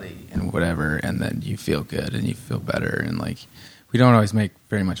of bloody and whatever, and then you feel good and you feel better, and like we don't always make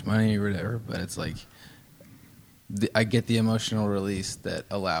very much money or whatever, but it's like I get the emotional release that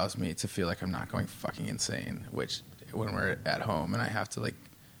allows me to feel like I'm not going fucking insane, which when we're at home and I have to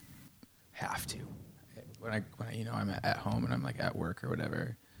when I'm at home and I'm like at work or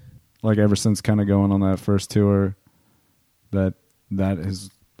whatever. Like ever since kind of going on that first tour, that has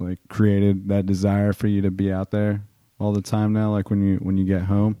like created that desire for you to be out there all the time now. Like when you get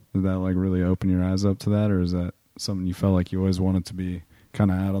home, did that like really open your eyes up to that, or is that something you felt like you always wanted to be kind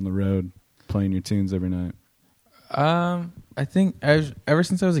of out on the road playing your tunes every night? I think ever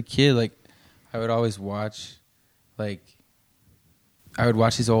since I was a kid, like I would always watch these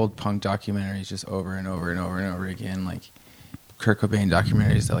old punk documentaries just over and over and over and over again, like Kurt Cobain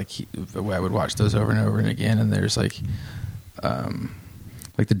documentaries that I would watch those over and over and again. And there's like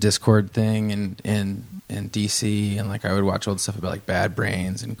the Discord thing in DC, and like I would watch old stuff about like Bad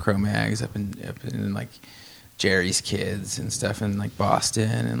Brains and Cro-Mags up in like Jerry's Kids and stuff in like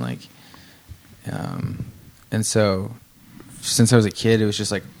Boston, and like and so since I was a kid, it was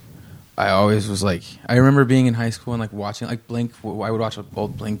just like I always was like, I remember being in high school and like watching like Blink. I would watch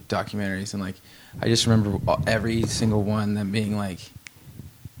old Blink documentaries, and like I just remember every single one them being like,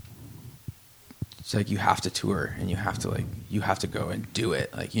 it's like you have to tour and you have to go and do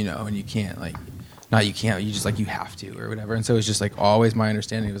it, like, and you can't like, not you can't, you just like you have to or whatever. And so it's just like always my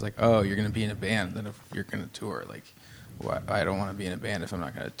understanding was like, oh, you're gonna be in a band, then if you're gonna tour, like, I don't want to be in a band if I'm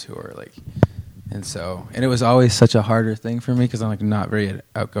not gonna tour, like. And it was always such a harder thing for me because I'm like not very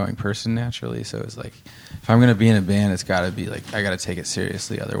outgoing person naturally. So it's like, if I'm going to be in a band, it's got to be like, I got to take it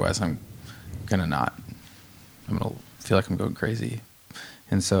seriously. Otherwise I'm going to feel like I'm going crazy.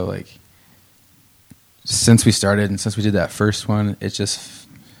 And so like, since we started and since we did that first one, it just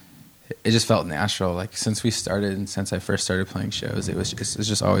felt natural. Like since we started and since I first started playing shows, it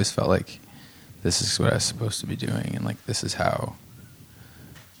just always felt like this is what I was supposed to be doing. And like, this is how,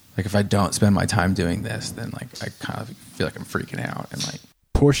 like if I don't spend my time doing this, then like I kind of feel like I'm freaking out. And like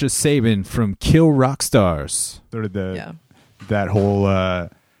Portia Sabin from Kill Rock Stars. Sort of that whole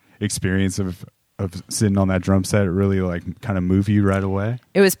experience of sitting on that drum set, it really like kind of move you right away.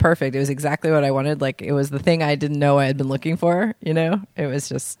 It was perfect. It was exactly what I wanted. Like it was the thing I didn't know I had been looking for. It was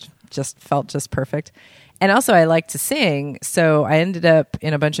just felt just perfect. And also I like to sing, so I ended up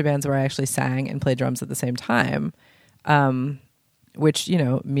in a bunch of bands where I actually sang and played drums at the same time. Which,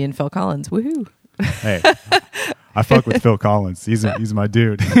 me and Phil Collins, woohoo. Hey, I fuck with Phil Collins. He's my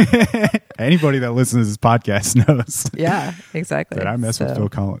dude. Anybody that listens to this podcast knows. Yeah, exactly. That I mess with Phil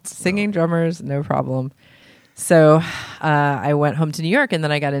Collins. Singing, drummers, no problem. So I went home to New York, and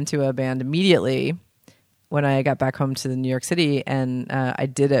then I got into a band immediately when I got back home to New York City, and I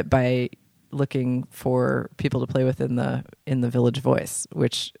did it by looking for people to play with in the Village Voice,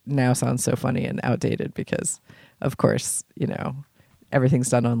 which now sounds so funny and outdated because, of course, everything's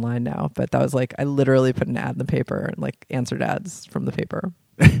done online now. But that was like, I literally put an ad in the paper and like answered ads from the paper.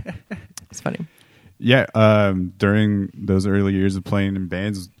 It's funny. Yeah. During those early years of playing in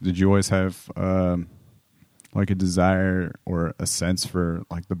bands, did you always have like a desire or a sense for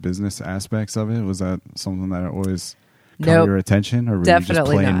like the business aspects of it? Was that something that always caught your attention, or were you just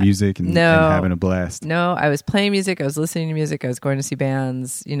playing music and having a blast? No, I was playing music. I was listening to music. I was going to see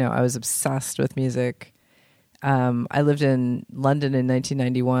bands. I was obsessed with music. I lived in London in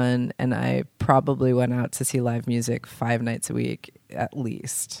 1991, and I probably went out to see live music 5 nights a week at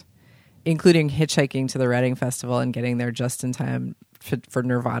least, including hitchhiking to the Reading Festival and getting there just in time for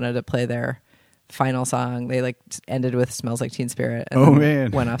Nirvana to play their final song. They like ended with "Smells Like Teen Spirit"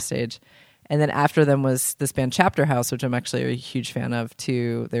 and went off stage. And then after them was this band Chapter House, which I'm actually a huge fan of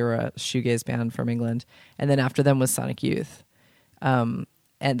too. They were a shoegaze band from England. And then after them was Sonic Youth. And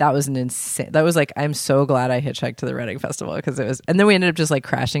that was I'm so glad I hitchhiked to the Reading Festival because it was, and then we ended up just like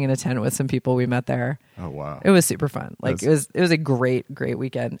crashing in a tent with some people we met there. Oh, wow. It was super fun. Like it was a great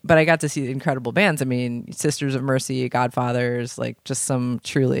weekend, but I got to see incredible bands. I mean, Sisters of Mercy, Godfathers, like just some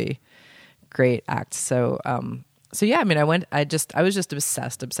truly great acts. So yeah, I mean, I was just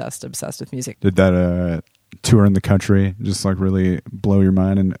obsessed with music. Did that tour in the country just like really blow your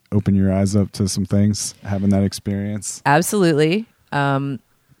mind and open your eyes up to some things, having that experience? Absolutely.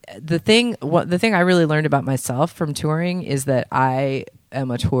 The thing I really learned about myself from touring is that I am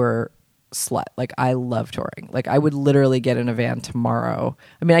a tour slut. Like I love touring. Like I would literally get in a van tomorrow.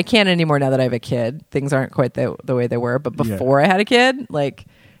 I mean, I can't anymore now that I have a kid. Things aren't quite the way they were, but before I had a kid, like,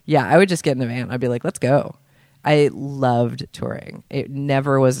 yeah, I would just get in a van. I'd be like, let's go. I loved touring. It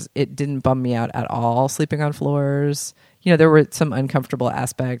didn't bum me out at all, sleeping on floors. There were some uncomfortable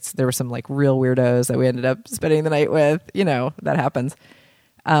aspects. There were some like real weirdos that we ended up spending the night with. That happens.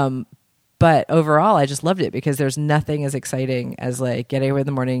 But overall, I just loved it because there's nothing as exciting as like getting up in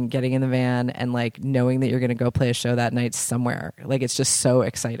the morning, getting in the van, and like knowing that you're going to go play a show that night somewhere. Like it's just so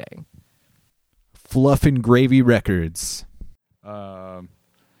exciting. Fluff and Gravy Records.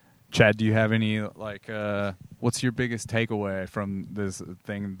 Chad, do you have any like what's your biggest takeaway from this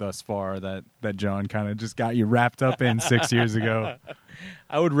thing thus far that John kind of just got you wrapped up in 6 years ago?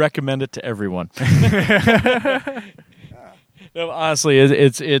 I would recommend it to everyone. No, honestly,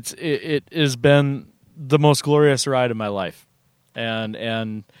 it has been the most glorious ride of my life,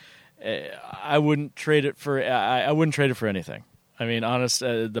 and I wouldn't trade it for anything. I mean,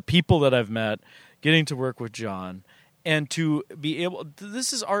 the people that I've met, getting to work with John. And to be able,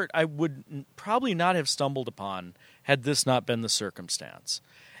 this is art I would probably not have stumbled upon had this not been the circumstance.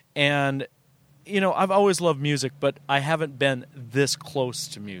 And, I've always loved music, but I haven't been this close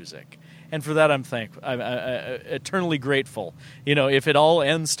to music. And for that, I'm thankful. I'm eternally grateful. If it all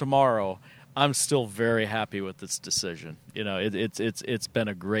ends tomorrow, I'm still very happy with this decision. It's been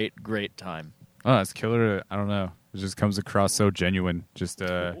a great time. Oh, that's killer. I don't know. It just comes across so genuine. Just,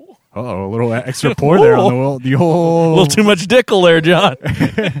 a little extra pour there on the whole... A little too much Dickel there, John.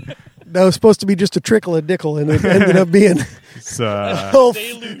 That was supposed to be just a trickle of Dickel, and it ended up being...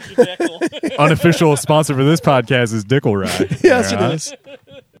 Unofficial sponsor for this podcast is Dickel Rye. Yes, it is.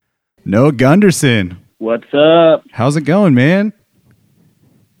 Noah Gunderson. What's up? How's it going, man?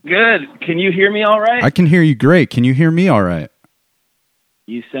 Good. Can you hear me all right? I can hear you great. Can you hear me all right?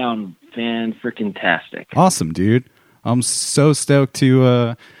 You sound fan-freaking-tastic. Awesome, dude. I'm so stoked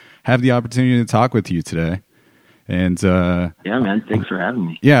to have the opportunity to talk with you today. And yeah, man, thanks for having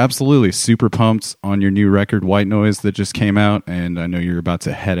me. Yeah, absolutely. Super pumped on your new record, White Noise, that just came out. And I know you're about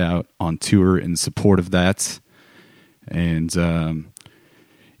to head out on tour in support of that. And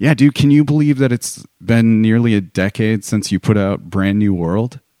yeah, dude, can you believe that it's been nearly a decade since you put out Brand New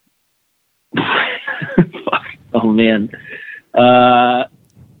World? Oh, man. That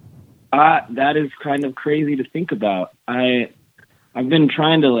is kind of crazy to think about. I've been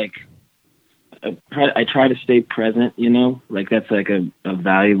trying to I try to stay present, like that's like a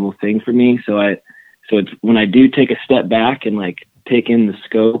valuable thing for me. So it's when I do take a step back and like take in the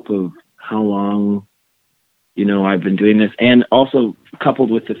scope of how long, I've been doing this, and also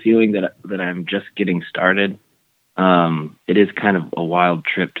coupled with the feeling that I'm just getting started. It is kind of a wild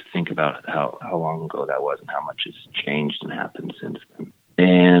trip to think about how long ago that was and how much has changed and happened since then.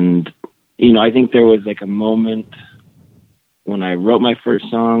 And, I think there was like a moment when I wrote my first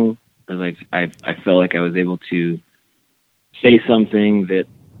song like I felt like I was able to say something that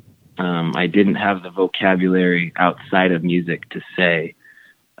I didn't have the vocabulary outside of music to say,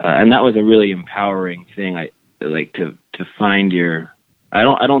 and that was a really empowering thing. I like to find your. I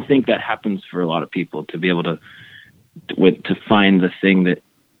don't think that happens for a lot of people, to be able to find the thing that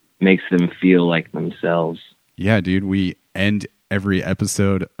makes them feel like themselves. Yeah, dude, we end every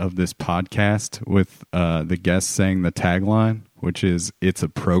episode of this podcast with the guest saying the tagline, which is "It's a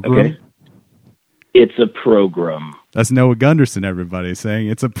program." Okay. It's a program. That's Noah Gunderson, everybody, saying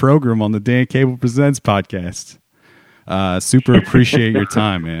it's a program on the Dan Cable Presents podcast. Super appreciate your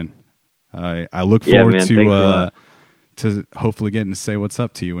time, man. I look forward to hopefully getting to say what's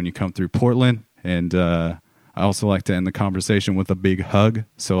up to you when you come through Portland. And I also like to end the conversation with a big hug,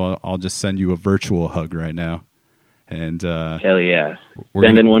 so I'll just send you a virtual hug right now. And hell yeah,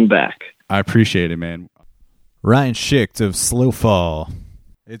 sending one back. I appreciate it, man. Ryan Schicht of Slowfall.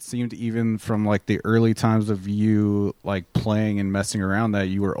 It seemed even from like the early times of you like playing and messing around that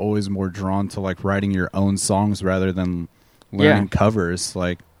you were always more drawn to like writing your own songs rather than learning covers.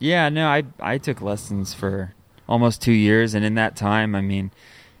 Like, yeah, no, I took lessons for almost 2 years, and in that time, I mean,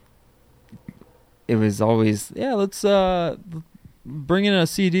 it was always let's bring in a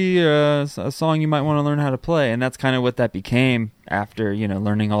CD or a song you might want to learn how to play, and that's kind of what that became after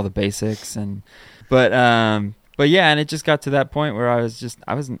learning all the basics But yeah, and it just got to that point where I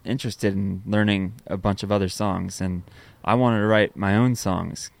wasn't interested in learning a bunch of other songs, and I wanted to write my own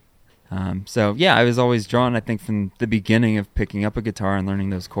songs. So yeah, I was always drawn, I think, from the beginning of picking up a guitar and learning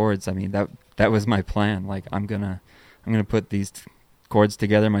those chords. I mean, that was my plan. Like, I'm gonna put these chords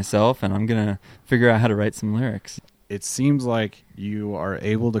together myself, and I'm gonna figure out how to write some lyrics. It seems like you are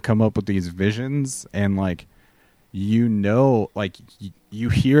able to come up with these visions, and like like you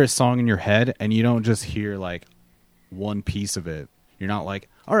hear a song in your head, and you don't just hear like one piece of it. You're not like,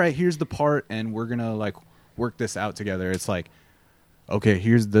 all right, here's the part and we're gonna like work this out together. It's like, okay,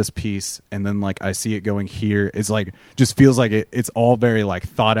 here's this piece, and then like I see it going here. It's like, just feels like it's all very like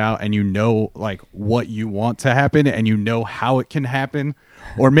thought out, and like what you want to happen, and how it can happen,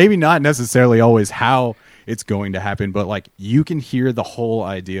 or maybe not necessarily always how it's going to happen, but like you can hear the whole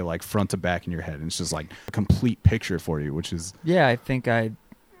idea like front to back in your head, and it's just like a complete picture for you, which is I think I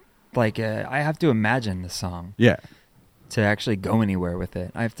have to imagine the song to actually go anywhere with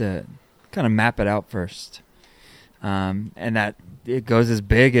it. I have to kind of map it out first, and that it goes as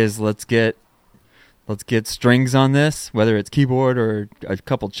big as let's get strings on this, whether it's keyboard or a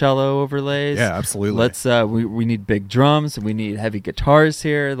couple cello overlays. Yeah, absolutely. Let's we need big drums, we need heavy guitars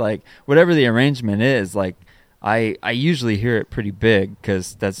here, like whatever the arrangement is. Like I usually hear it pretty big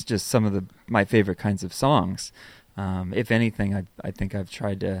because that's just some of my favorite kinds of songs. If anything, I think I've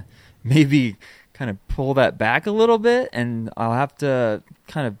tried to maybe kind of pull that back a little bit, and I'll have to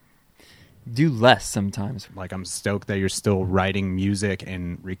kind of do less sometimes. Like, I'm stoked that you're still writing music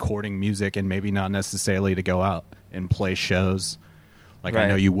and recording music, and maybe not necessarily to go out and play shows. Like, right. I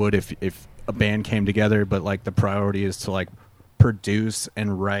know you would if a band came together, but like the priority is to like produce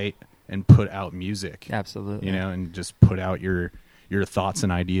and write and put out music. Absolutely. And just put out your thoughts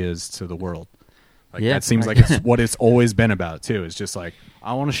and ideas to the world. Like, that seems like it's what it's always been about too. It's just like,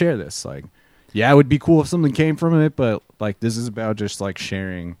 I want to share this. Like, yeah, it would be cool if something came from it, but like, this is about just like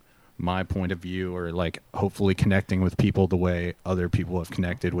sharing my point of view, or like hopefully connecting with people the way other people have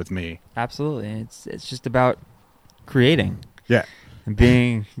connected with me. Absolutely. It's just about creating. Yeah. And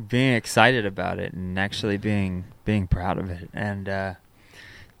being excited about it, and actually being proud of it. And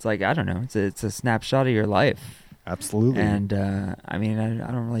it's like, I don't know, it's a snapshot of your life. Absolutely. And I mean,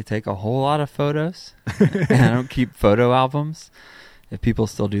 I don't really take a whole lot of photos. And I don't keep photo albums, if people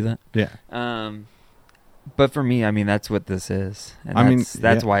still do that. Yeah. But for me, I mean, that's what this is. And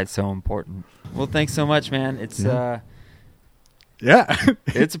that's why it's so important. Well, thanks so much, man. It's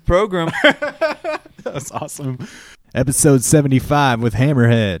it's a program. That's awesome. Episode 75 with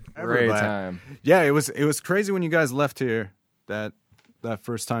Hammerhead. Great time. Yeah, it was crazy when you guys left here that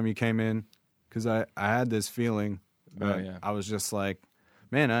first time you came in, because I had this feeling that I was just like,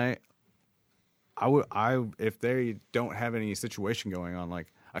 man, I if they don't have any situation going on, like,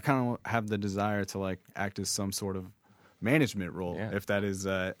 I kind of have the desire to like act as some sort of management role if that is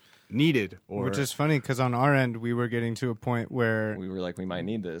needed. Which is funny because on our end, we were getting to a point where we were like, we might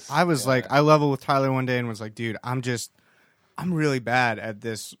need this. I was like, I leveled with Tyler one day and was like, dude, I'm really bad at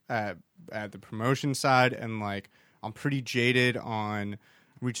this, at the promotion side. And like, I'm pretty jaded on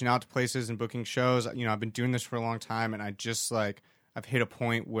reaching out to places and booking shows. I've been doing this for a long time, and I just like, I've hit a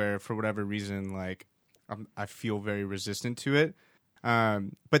point where for whatever reason, like I feel very resistant to it.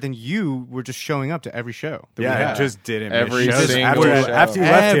 But then you were just showing up to every show. That we Yeah, had. I just didn't every miss shows. single After you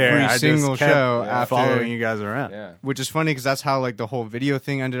left here, every I just single kept show after following you guys around. Yeah. Which is funny because that's how like the whole video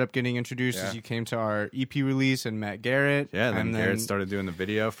thing ended up getting introduced. Yeah. As you came to our EP release and met Garrett. Yeah, and then Garrett started doing the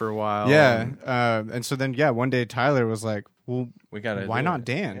video for a while. Yeah, and so then one day Tyler was like, "Well, we gotta why do not it.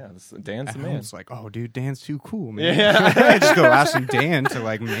 Dan? Yeah, Dan's the And man." I was like, "Oh, dude, Dan's too cool, man. Yeah. Just go asking Dan to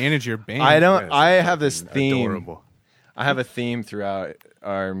like manage your band." I have this theme. Adorable. I have a theme throughout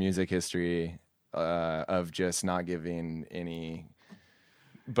our music history of just not giving any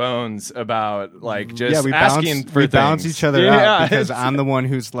bones about like just asking for we things. balance each other out because I'm the one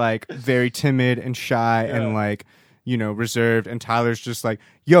who's like very timid and shy and like reserved, and Tyler's just like,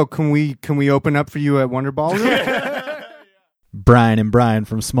 "Yo, can we open up for you at Wonder Ballroom?" Brian and Brian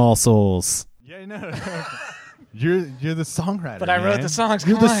from Small Souls. Yeah, no. You're the songwriter. But I wrote man. the songs.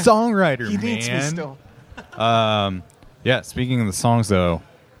 You're Come the on. songwriter, He man. needs me still. Yeah, speaking of the songs, though,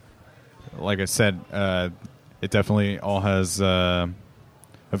 like I said, it definitely all has a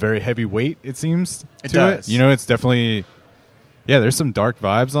very heavy weight, it seems, It to does. it. It's definitely... Yeah, there's some dark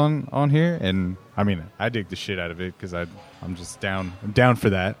vibes on here, and, I mean, I dig the shit out of it, because I'm just down. I'm down for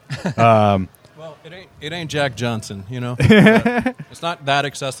that. Well, it ain't Jack Johnson, It's not that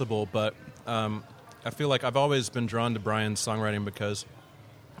accessible, but I feel like I've always been drawn to Brian's songwriting because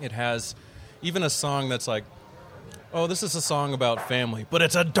it has even a song that's like, oh, this is a song about family, but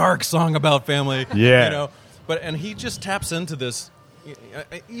it's a dark song about family. Yeah. And he just taps into this,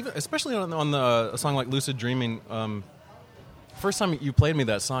 even especially on a song like Lucid Dreaming. First time you played me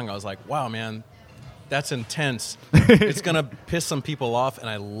that song, I was like, wow, man, that's intense. It's going to piss some people off, and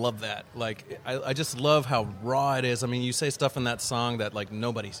I love that. Like, I just love how raw it is. I mean, you say stuff in that song that, like,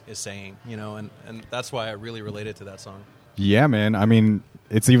 nobody is saying, and that's why I really related to that song. Yeah, man. I mean,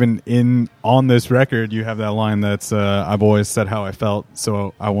 it's even on this record, you have that line that's, I've always said how I felt,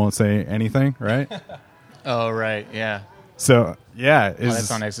 so I won't say anything, right? Oh, right, yeah. So, yeah. That's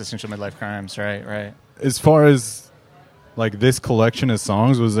on Existential Midlife Crimes, right. As far as, like, this collection of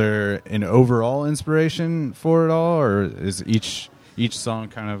songs, was there an overall inspiration for it all, or is each song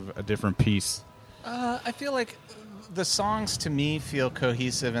kind of a different piece? I feel like the songs, to me, feel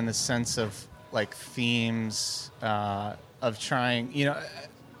cohesive in the sense of, like, themes of trying,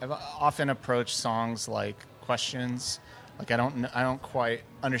 I've often approached songs like questions. Like I don't quite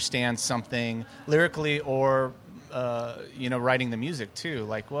understand something lyrically or writing the music too.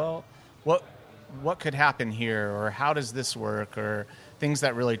 Like, well, what could happen here, or how does this work, or things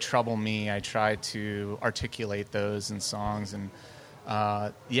that really trouble me. I try to articulate those in songs, and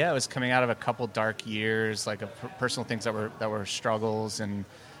it was coming out of a couple dark years, like personal things that were struggles, and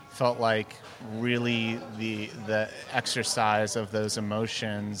felt like really the exercise of those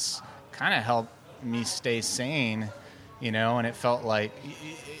emotions kind of helped me stay sane, and it felt like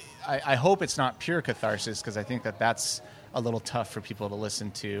I hope it's not pure catharsis, because I think that's a little tough for people to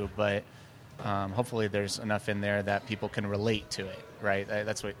listen to, but hopefully there's enough in there that people can relate to it, right?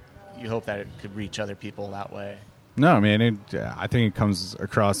 That's what you hope, that it could reach other people that way. No, man, I think it comes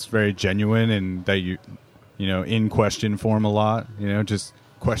across very genuine, and that in question form a lot, just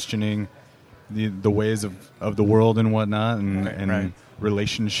questioning the ways of the world and whatnot, and right.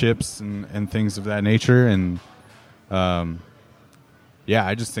 relationships and things of that nature. And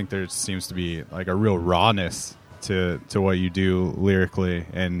I just think there seems to be like a real rawness to what you do lyrically,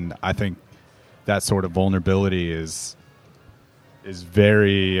 and I think that sort of vulnerability is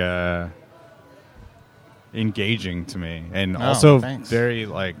very engaging to me, and also very,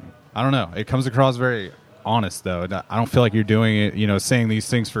 like, I don't know, it comes across very honest, though. I don't feel like you're doing it, saying these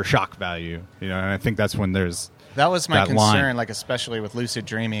things for shock value, and I think that's when there's that was my concern, line. like especially with Lucid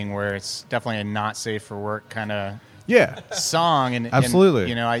Dreaming, where it's definitely a not safe for work kind of song, and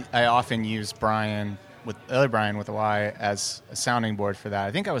absolutely, and, I often use Brian with a Y as a sounding board for that.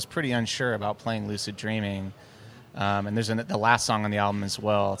 I think I was pretty unsure about playing Lucid Dreaming, and there's the last song on the album as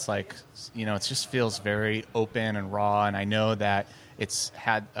well. It's like, it just feels very open and raw, and I know that it's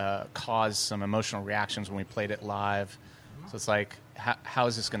had caused some emotional reactions when we played it live. So it's like, how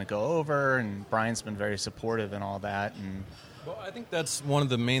is this going to go over? And Brian's been very supportive and all that. And well, I think that's one of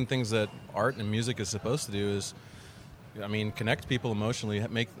the main things that art and music is supposed to do is, connect people emotionally,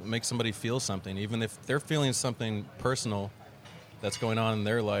 make somebody feel something, even if they're feeling something personal that's going on in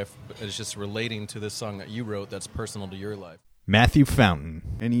their life. It's just relating to this song that you wrote that's personal to your life. Matthew Fountain.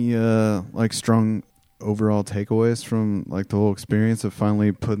 Any strong overall takeaways from like the whole experience of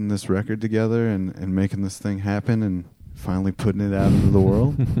finally putting this record together and making this thing happen and finally putting it out into the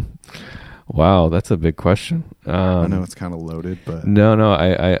world? Wow, that's a big question. I know it's kind of loaded, but no,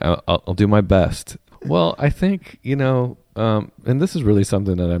 I'll do my best. Well, I think, and this is really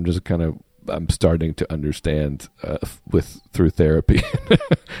something that I'm starting to understand through therapy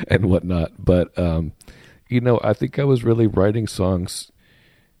and whatnot. But I think I was really writing songs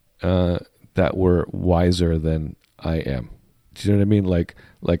that were wiser than I am. Do you know what I mean?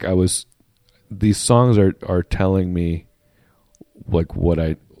 Like I was. These songs are telling me what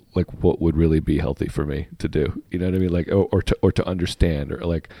would really be healthy for me to do. You know what I mean? Like or to understand, or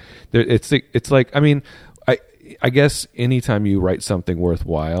like it's like, I mean, I guess anytime you write something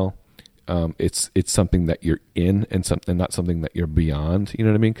worthwhile, it's something that you're in and not something that you're beyond. You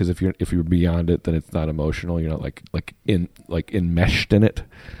know what I mean? Because if you're beyond it, then it's not emotional. You're not like enmeshed in it.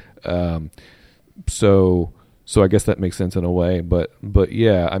 So I guess that makes sense in a way. But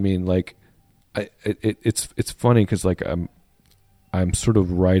yeah, I mean, like, it's funny because like I'm sort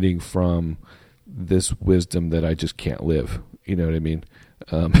of writing from this wisdom that I just can't live. You know what I mean?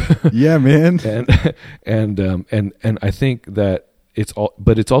 Yeah, man. And I think that it's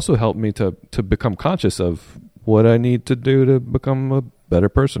also helped me to become conscious of what I need to do to become a better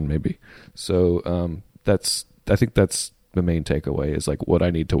person, maybe. So I think that's the main takeaway, is like what I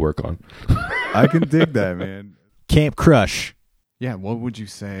need to work on. I can dig that, man. Camp Crush. Yeah, what would you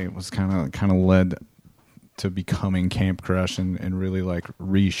say was kind of led to becoming Camp Crush and really like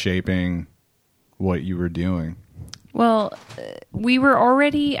reshaping what you were doing? Well, we were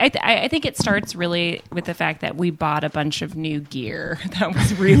already, I think it starts really with the fact that we bought a bunch of new gear that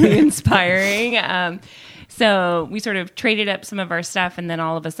was really inspiring. So we sort of traded up some of our stuff, and then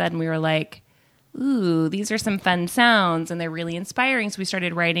all of a sudden we were like, ooh, these are some fun sounds and they're really inspiring. So we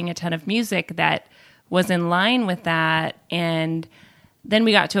started writing a ton of music that was in line with that. And then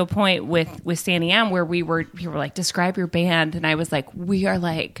we got to a point with Sandy Am where we were like, describe your band. And I was like, we are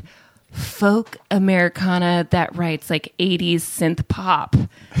like folk Americana that writes like 80s synth pop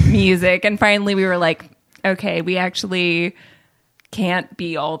music. And finally we were like, okay, we actually can't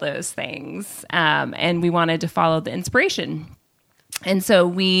be all those things. And we wanted to follow the inspiration. And so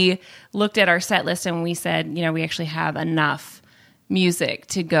we looked at our set list and we said, we actually have enough music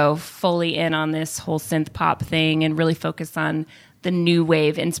to go fully in on this whole synth pop thing and really focus on the new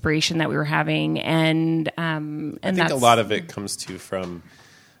wave inspiration that we were having. And I think a lot of it comes from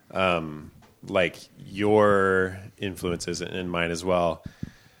like your influences and mine as well.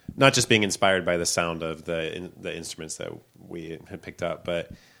 Not just being inspired by the sound of the instruments that we had picked up,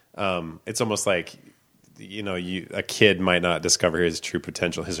 but it's almost like, a kid might not discover his or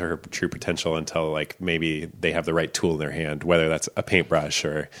her true potential until like maybe they have the right tool in their hand, whether that's a paintbrush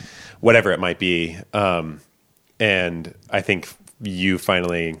or whatever it might be. And I think you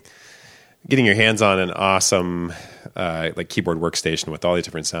finally getting your hands on an awesome like keyboard workstation with all these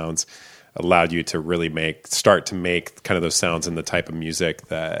different sounds allowed you to really start to make kind of those sounds and the type of music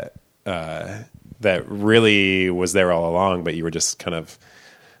that really was there all along, but you were just kind of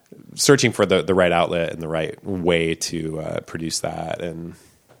searching for the right outlet and the right way to produce that. And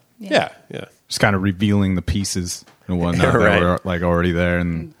yeah. Just kind of revealing the pieces and whatnot Right. that were like already there.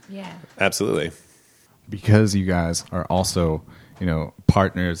 And yeah, absolutely. Because you guys are also,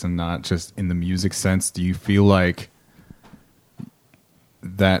 partners and not just in the music sense, do you feel like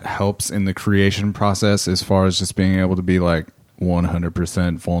that helps in the creation process as far as just being able to be like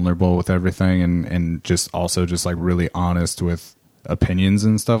 100% vulnerable with everything and just also just like really honest with opinions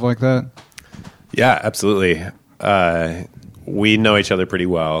and stuff like that? Yeah, absolutely. We know each other pretty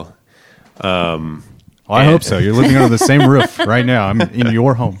well. Well, I hope so. You're living under the same roof right now. I'm in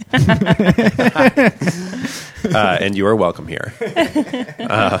your home. And you are welcome here.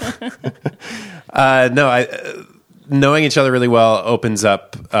 Knowing each other really well opens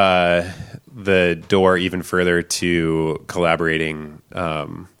up the door even further to collaborating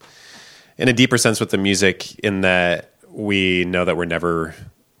in a deeper sense with the music, in that we know that we're never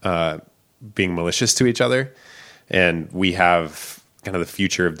being malicious to each other, and we have kind of the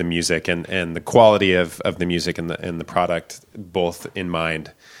future of the music and the quality of the music and the product both in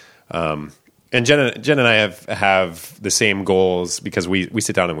mind. And Jen and I have the same goals, because we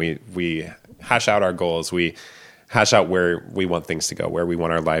sit down and we hash out our goals. We hash out where we want things to go, where we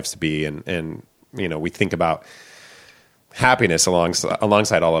want our lives to be, and we think about happiness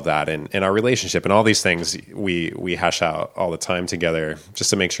alongside all of that, and our relationship and all these things we hash out all the time together,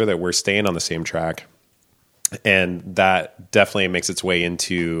 just to make sure that we're staying on the same track. And that definitely makes its way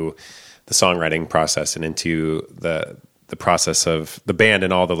into the songwriting process and into the process of the band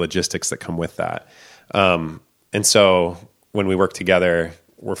and all the logistics that come with that. And so when we work together,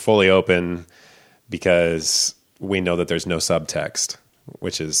 we're fully open, because we know that there's no subtext,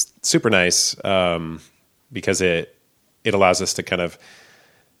 which is super nice, because it allows us to kind of,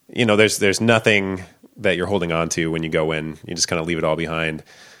 there's nothing that you're holding on to when you go in. You just kind of leave it all behind.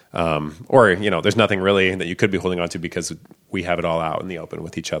 Or, there's nothing really that you could be holding on to because we have it all out in the open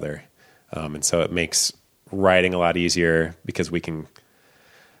with each other. And so it makes writing a lot easier because we can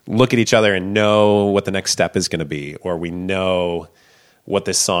look at each other and know what the next step is going to be, or we know what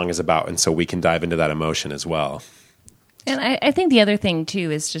this song is about. And so we can dive into that emotion as well. And I think the other thing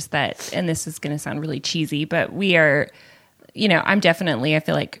too is just that, and this is going to sound really cheesy, but we are, I'm definitely, I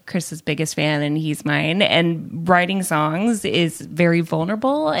feel like Chris's biggest fan and he's mine. And writing songs is very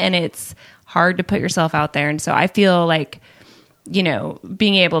vulnerable and it's hard to put yourself out there. And so I feel like,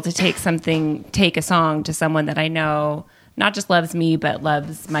 being able to take a song to someone that I know not just loves me, but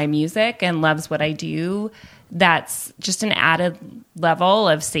loves my music and loves what I do, that's just an added level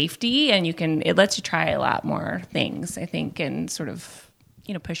of safety, and it lets you try a lot more things, I think, and sort of,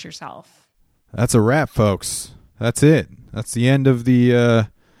 push yourself. That's a wrap, folks. That's it. That's the end of the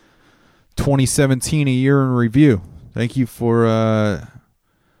 2017 A Year in Review. Thank you for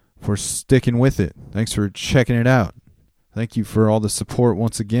sticking with it. Thanks for checking it out. Thank you for all the support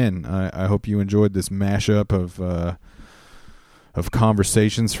once again. I hope you enjoyed this mashup of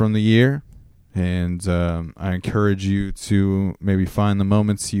conversations from the year. And I encourage you to maybe find the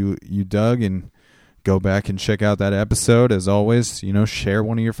moments you dug and go back and check out that episode. As always, share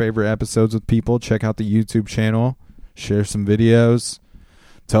one of your favorite episodes with people. Check out the YouTube channel. Share some videos.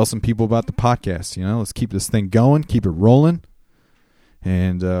 Tell some people about the podcast. Let's keep this thing going. Keep it rolling.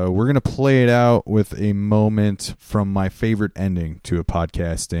 And we're going to play it out with a moment from my favorite ending to a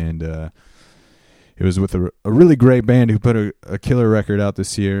podcast. And it was with a really great band who put a killer record out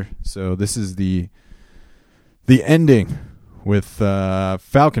this year. So this is the ending with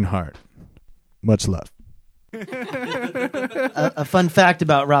Falconheart. Much love. A fun fact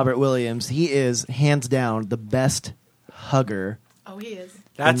about Robert Williams: he is hands down the best hugger. Oh, he is.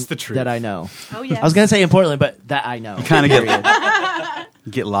 That's the truth that I know. Oh, yes. I was going to say in Portland, but that I know. You kind of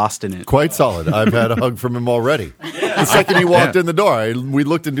get lost in it. Quite solid. I've had a hug from him already. The second he walked in the door, we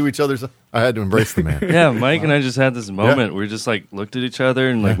looked into each other's. I had to embrace the man. Yeah, Mike and I just had this moment. We just looked at each other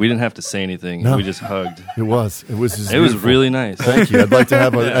and we didn't have to say anything. No. We just hugged. It was really nice. Thank you. I'd like to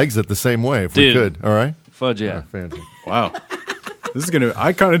have an exit the same way if we could. All right. Fudge, yeah. Wow. This is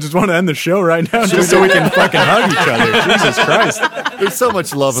I kind of just want to end the show right now just so we can fucking hug each other. Jesus Christ. There's so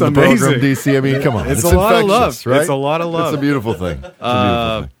much love in the program, DC. I mean, come on. It's a lot of love. Right? It's a lot of love. It's a beautiful thing.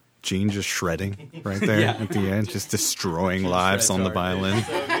 Gene just shredding right there at the end, just destroying lives on the violin.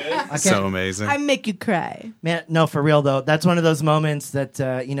 So amazing. I make you cry. Man, no, for real though. That's one of those moments that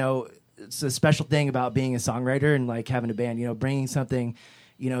it's a special thing about being a songwriter and having a band. Bringing something,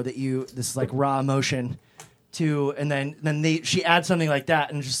 this raw emotion to, and then she adds something like that,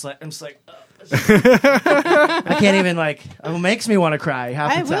 and I'm just like. I can't even it makes me want to cry.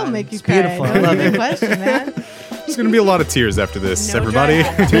 Half I the time. will make you It's cry. beautiful. I No love good it. question, man. There's going to be a lot of tears after this, everybody.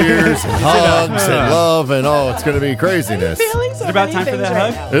 Tears and hugs and love and it's going to be craziness. Is it about time for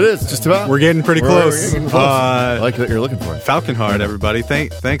that hug? It is just about. We're getting pretty close. Getting close. I like that you're looking for it. Falconheart, everybody.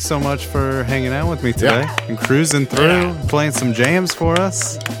 Thanks so much for hanging out with me today and cruising through, playing some jams for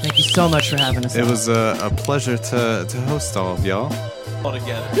us. Thank you so much for having us. It was a pleasure to host all of y'all. All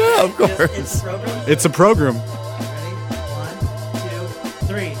together. Yeah, of course. It's a program.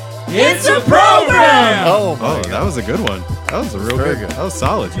 Three. It's a program! Oh, that was a good one. That was a real Very good. good. That was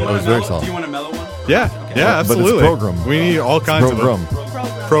solid. That was very solid. Do you want a mellow one? Yeah, yeah, But it's absolutely. program. We need all kinds of them.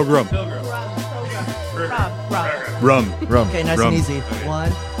 Program. Rum. Okay, nice and easy.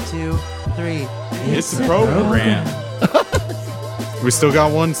 1, 2, 3. It's the program. We still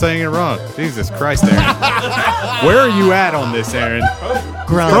got one saying it wrong. Jesus Christ, Aaron. Where are you at on this, Aaron?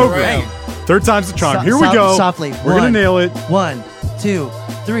 Program. Third time's the charm. Here we go. Softly. We're going to nail it. 1, 2,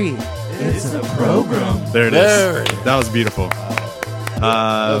 3. It's a program. There it There is. it is. That was beautiful.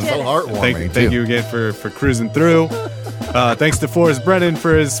 was so heartwarming, Thank too. you again for cruising through. Thanks to Forrest Brennan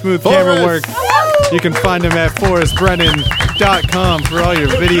for his smooth camera work. You can find him at forrestbrennan.com for all your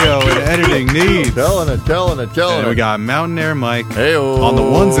video and editing needs. Telling it. And we got Mountain Air Mike Hey-o. on the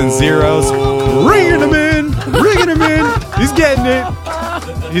ones and zeros. Ringing him in. He's getting it.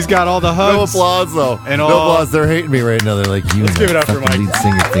 He's got all the hugs. No applause, though. And no all- applause. They're hating me right now. They're like, you Let's give it up for fucking Mike. lead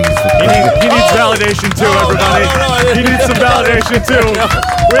singer thing. He needs validation too, everybody. He needs some validation too.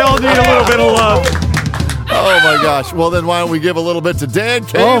 We all need a little bit of love. Oh my gosh. Well, then why don't we give a little bit to Dan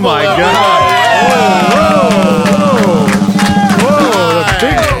Cable? Oh my God. Whoa.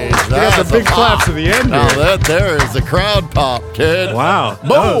 We got the big claps at the end Now here. that there is a crowd pop, kid. Wow.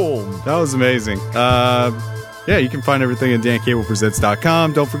 Boom. That was amazing. Yeah, you can find everything at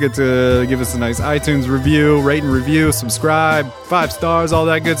dancablepresents.com. Don't forget to give us a nice iTunes review, rate and review, subscribe, 5 stars, all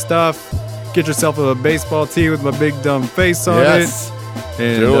that good stuff. Get yourself a baseball tee with my big dumb face on Yes. it. Do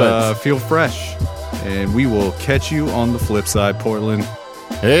And it. feel fresh. And we will catch you on the flip side, Portland.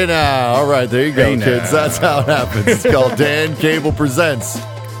 Hey now. All right, there you go, Hey now. kids. That's how it happens. It's called Dan Cable Presents.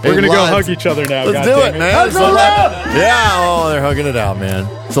 We're going to go live- hug each other now. Let's God do damn it, man. It's a yeah. Oh, they're hugging it out, man.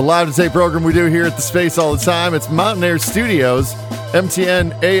 It's a live to tape program we do here at the Space all the time. It's Mountain Air Studios,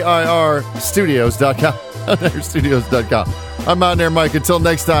 MTNAIRstudios.com. MountainAirstudios.com. I'm Mountain Air Mike. Until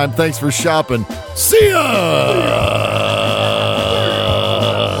next time, thanks for shopping. See ya!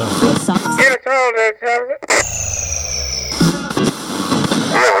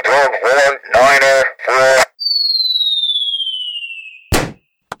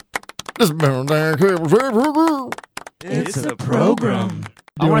 It's a program.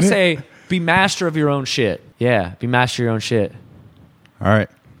 I want to say, be master of your own shit. Yeah, be master of your own shit. All right.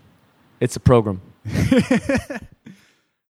 It's a program.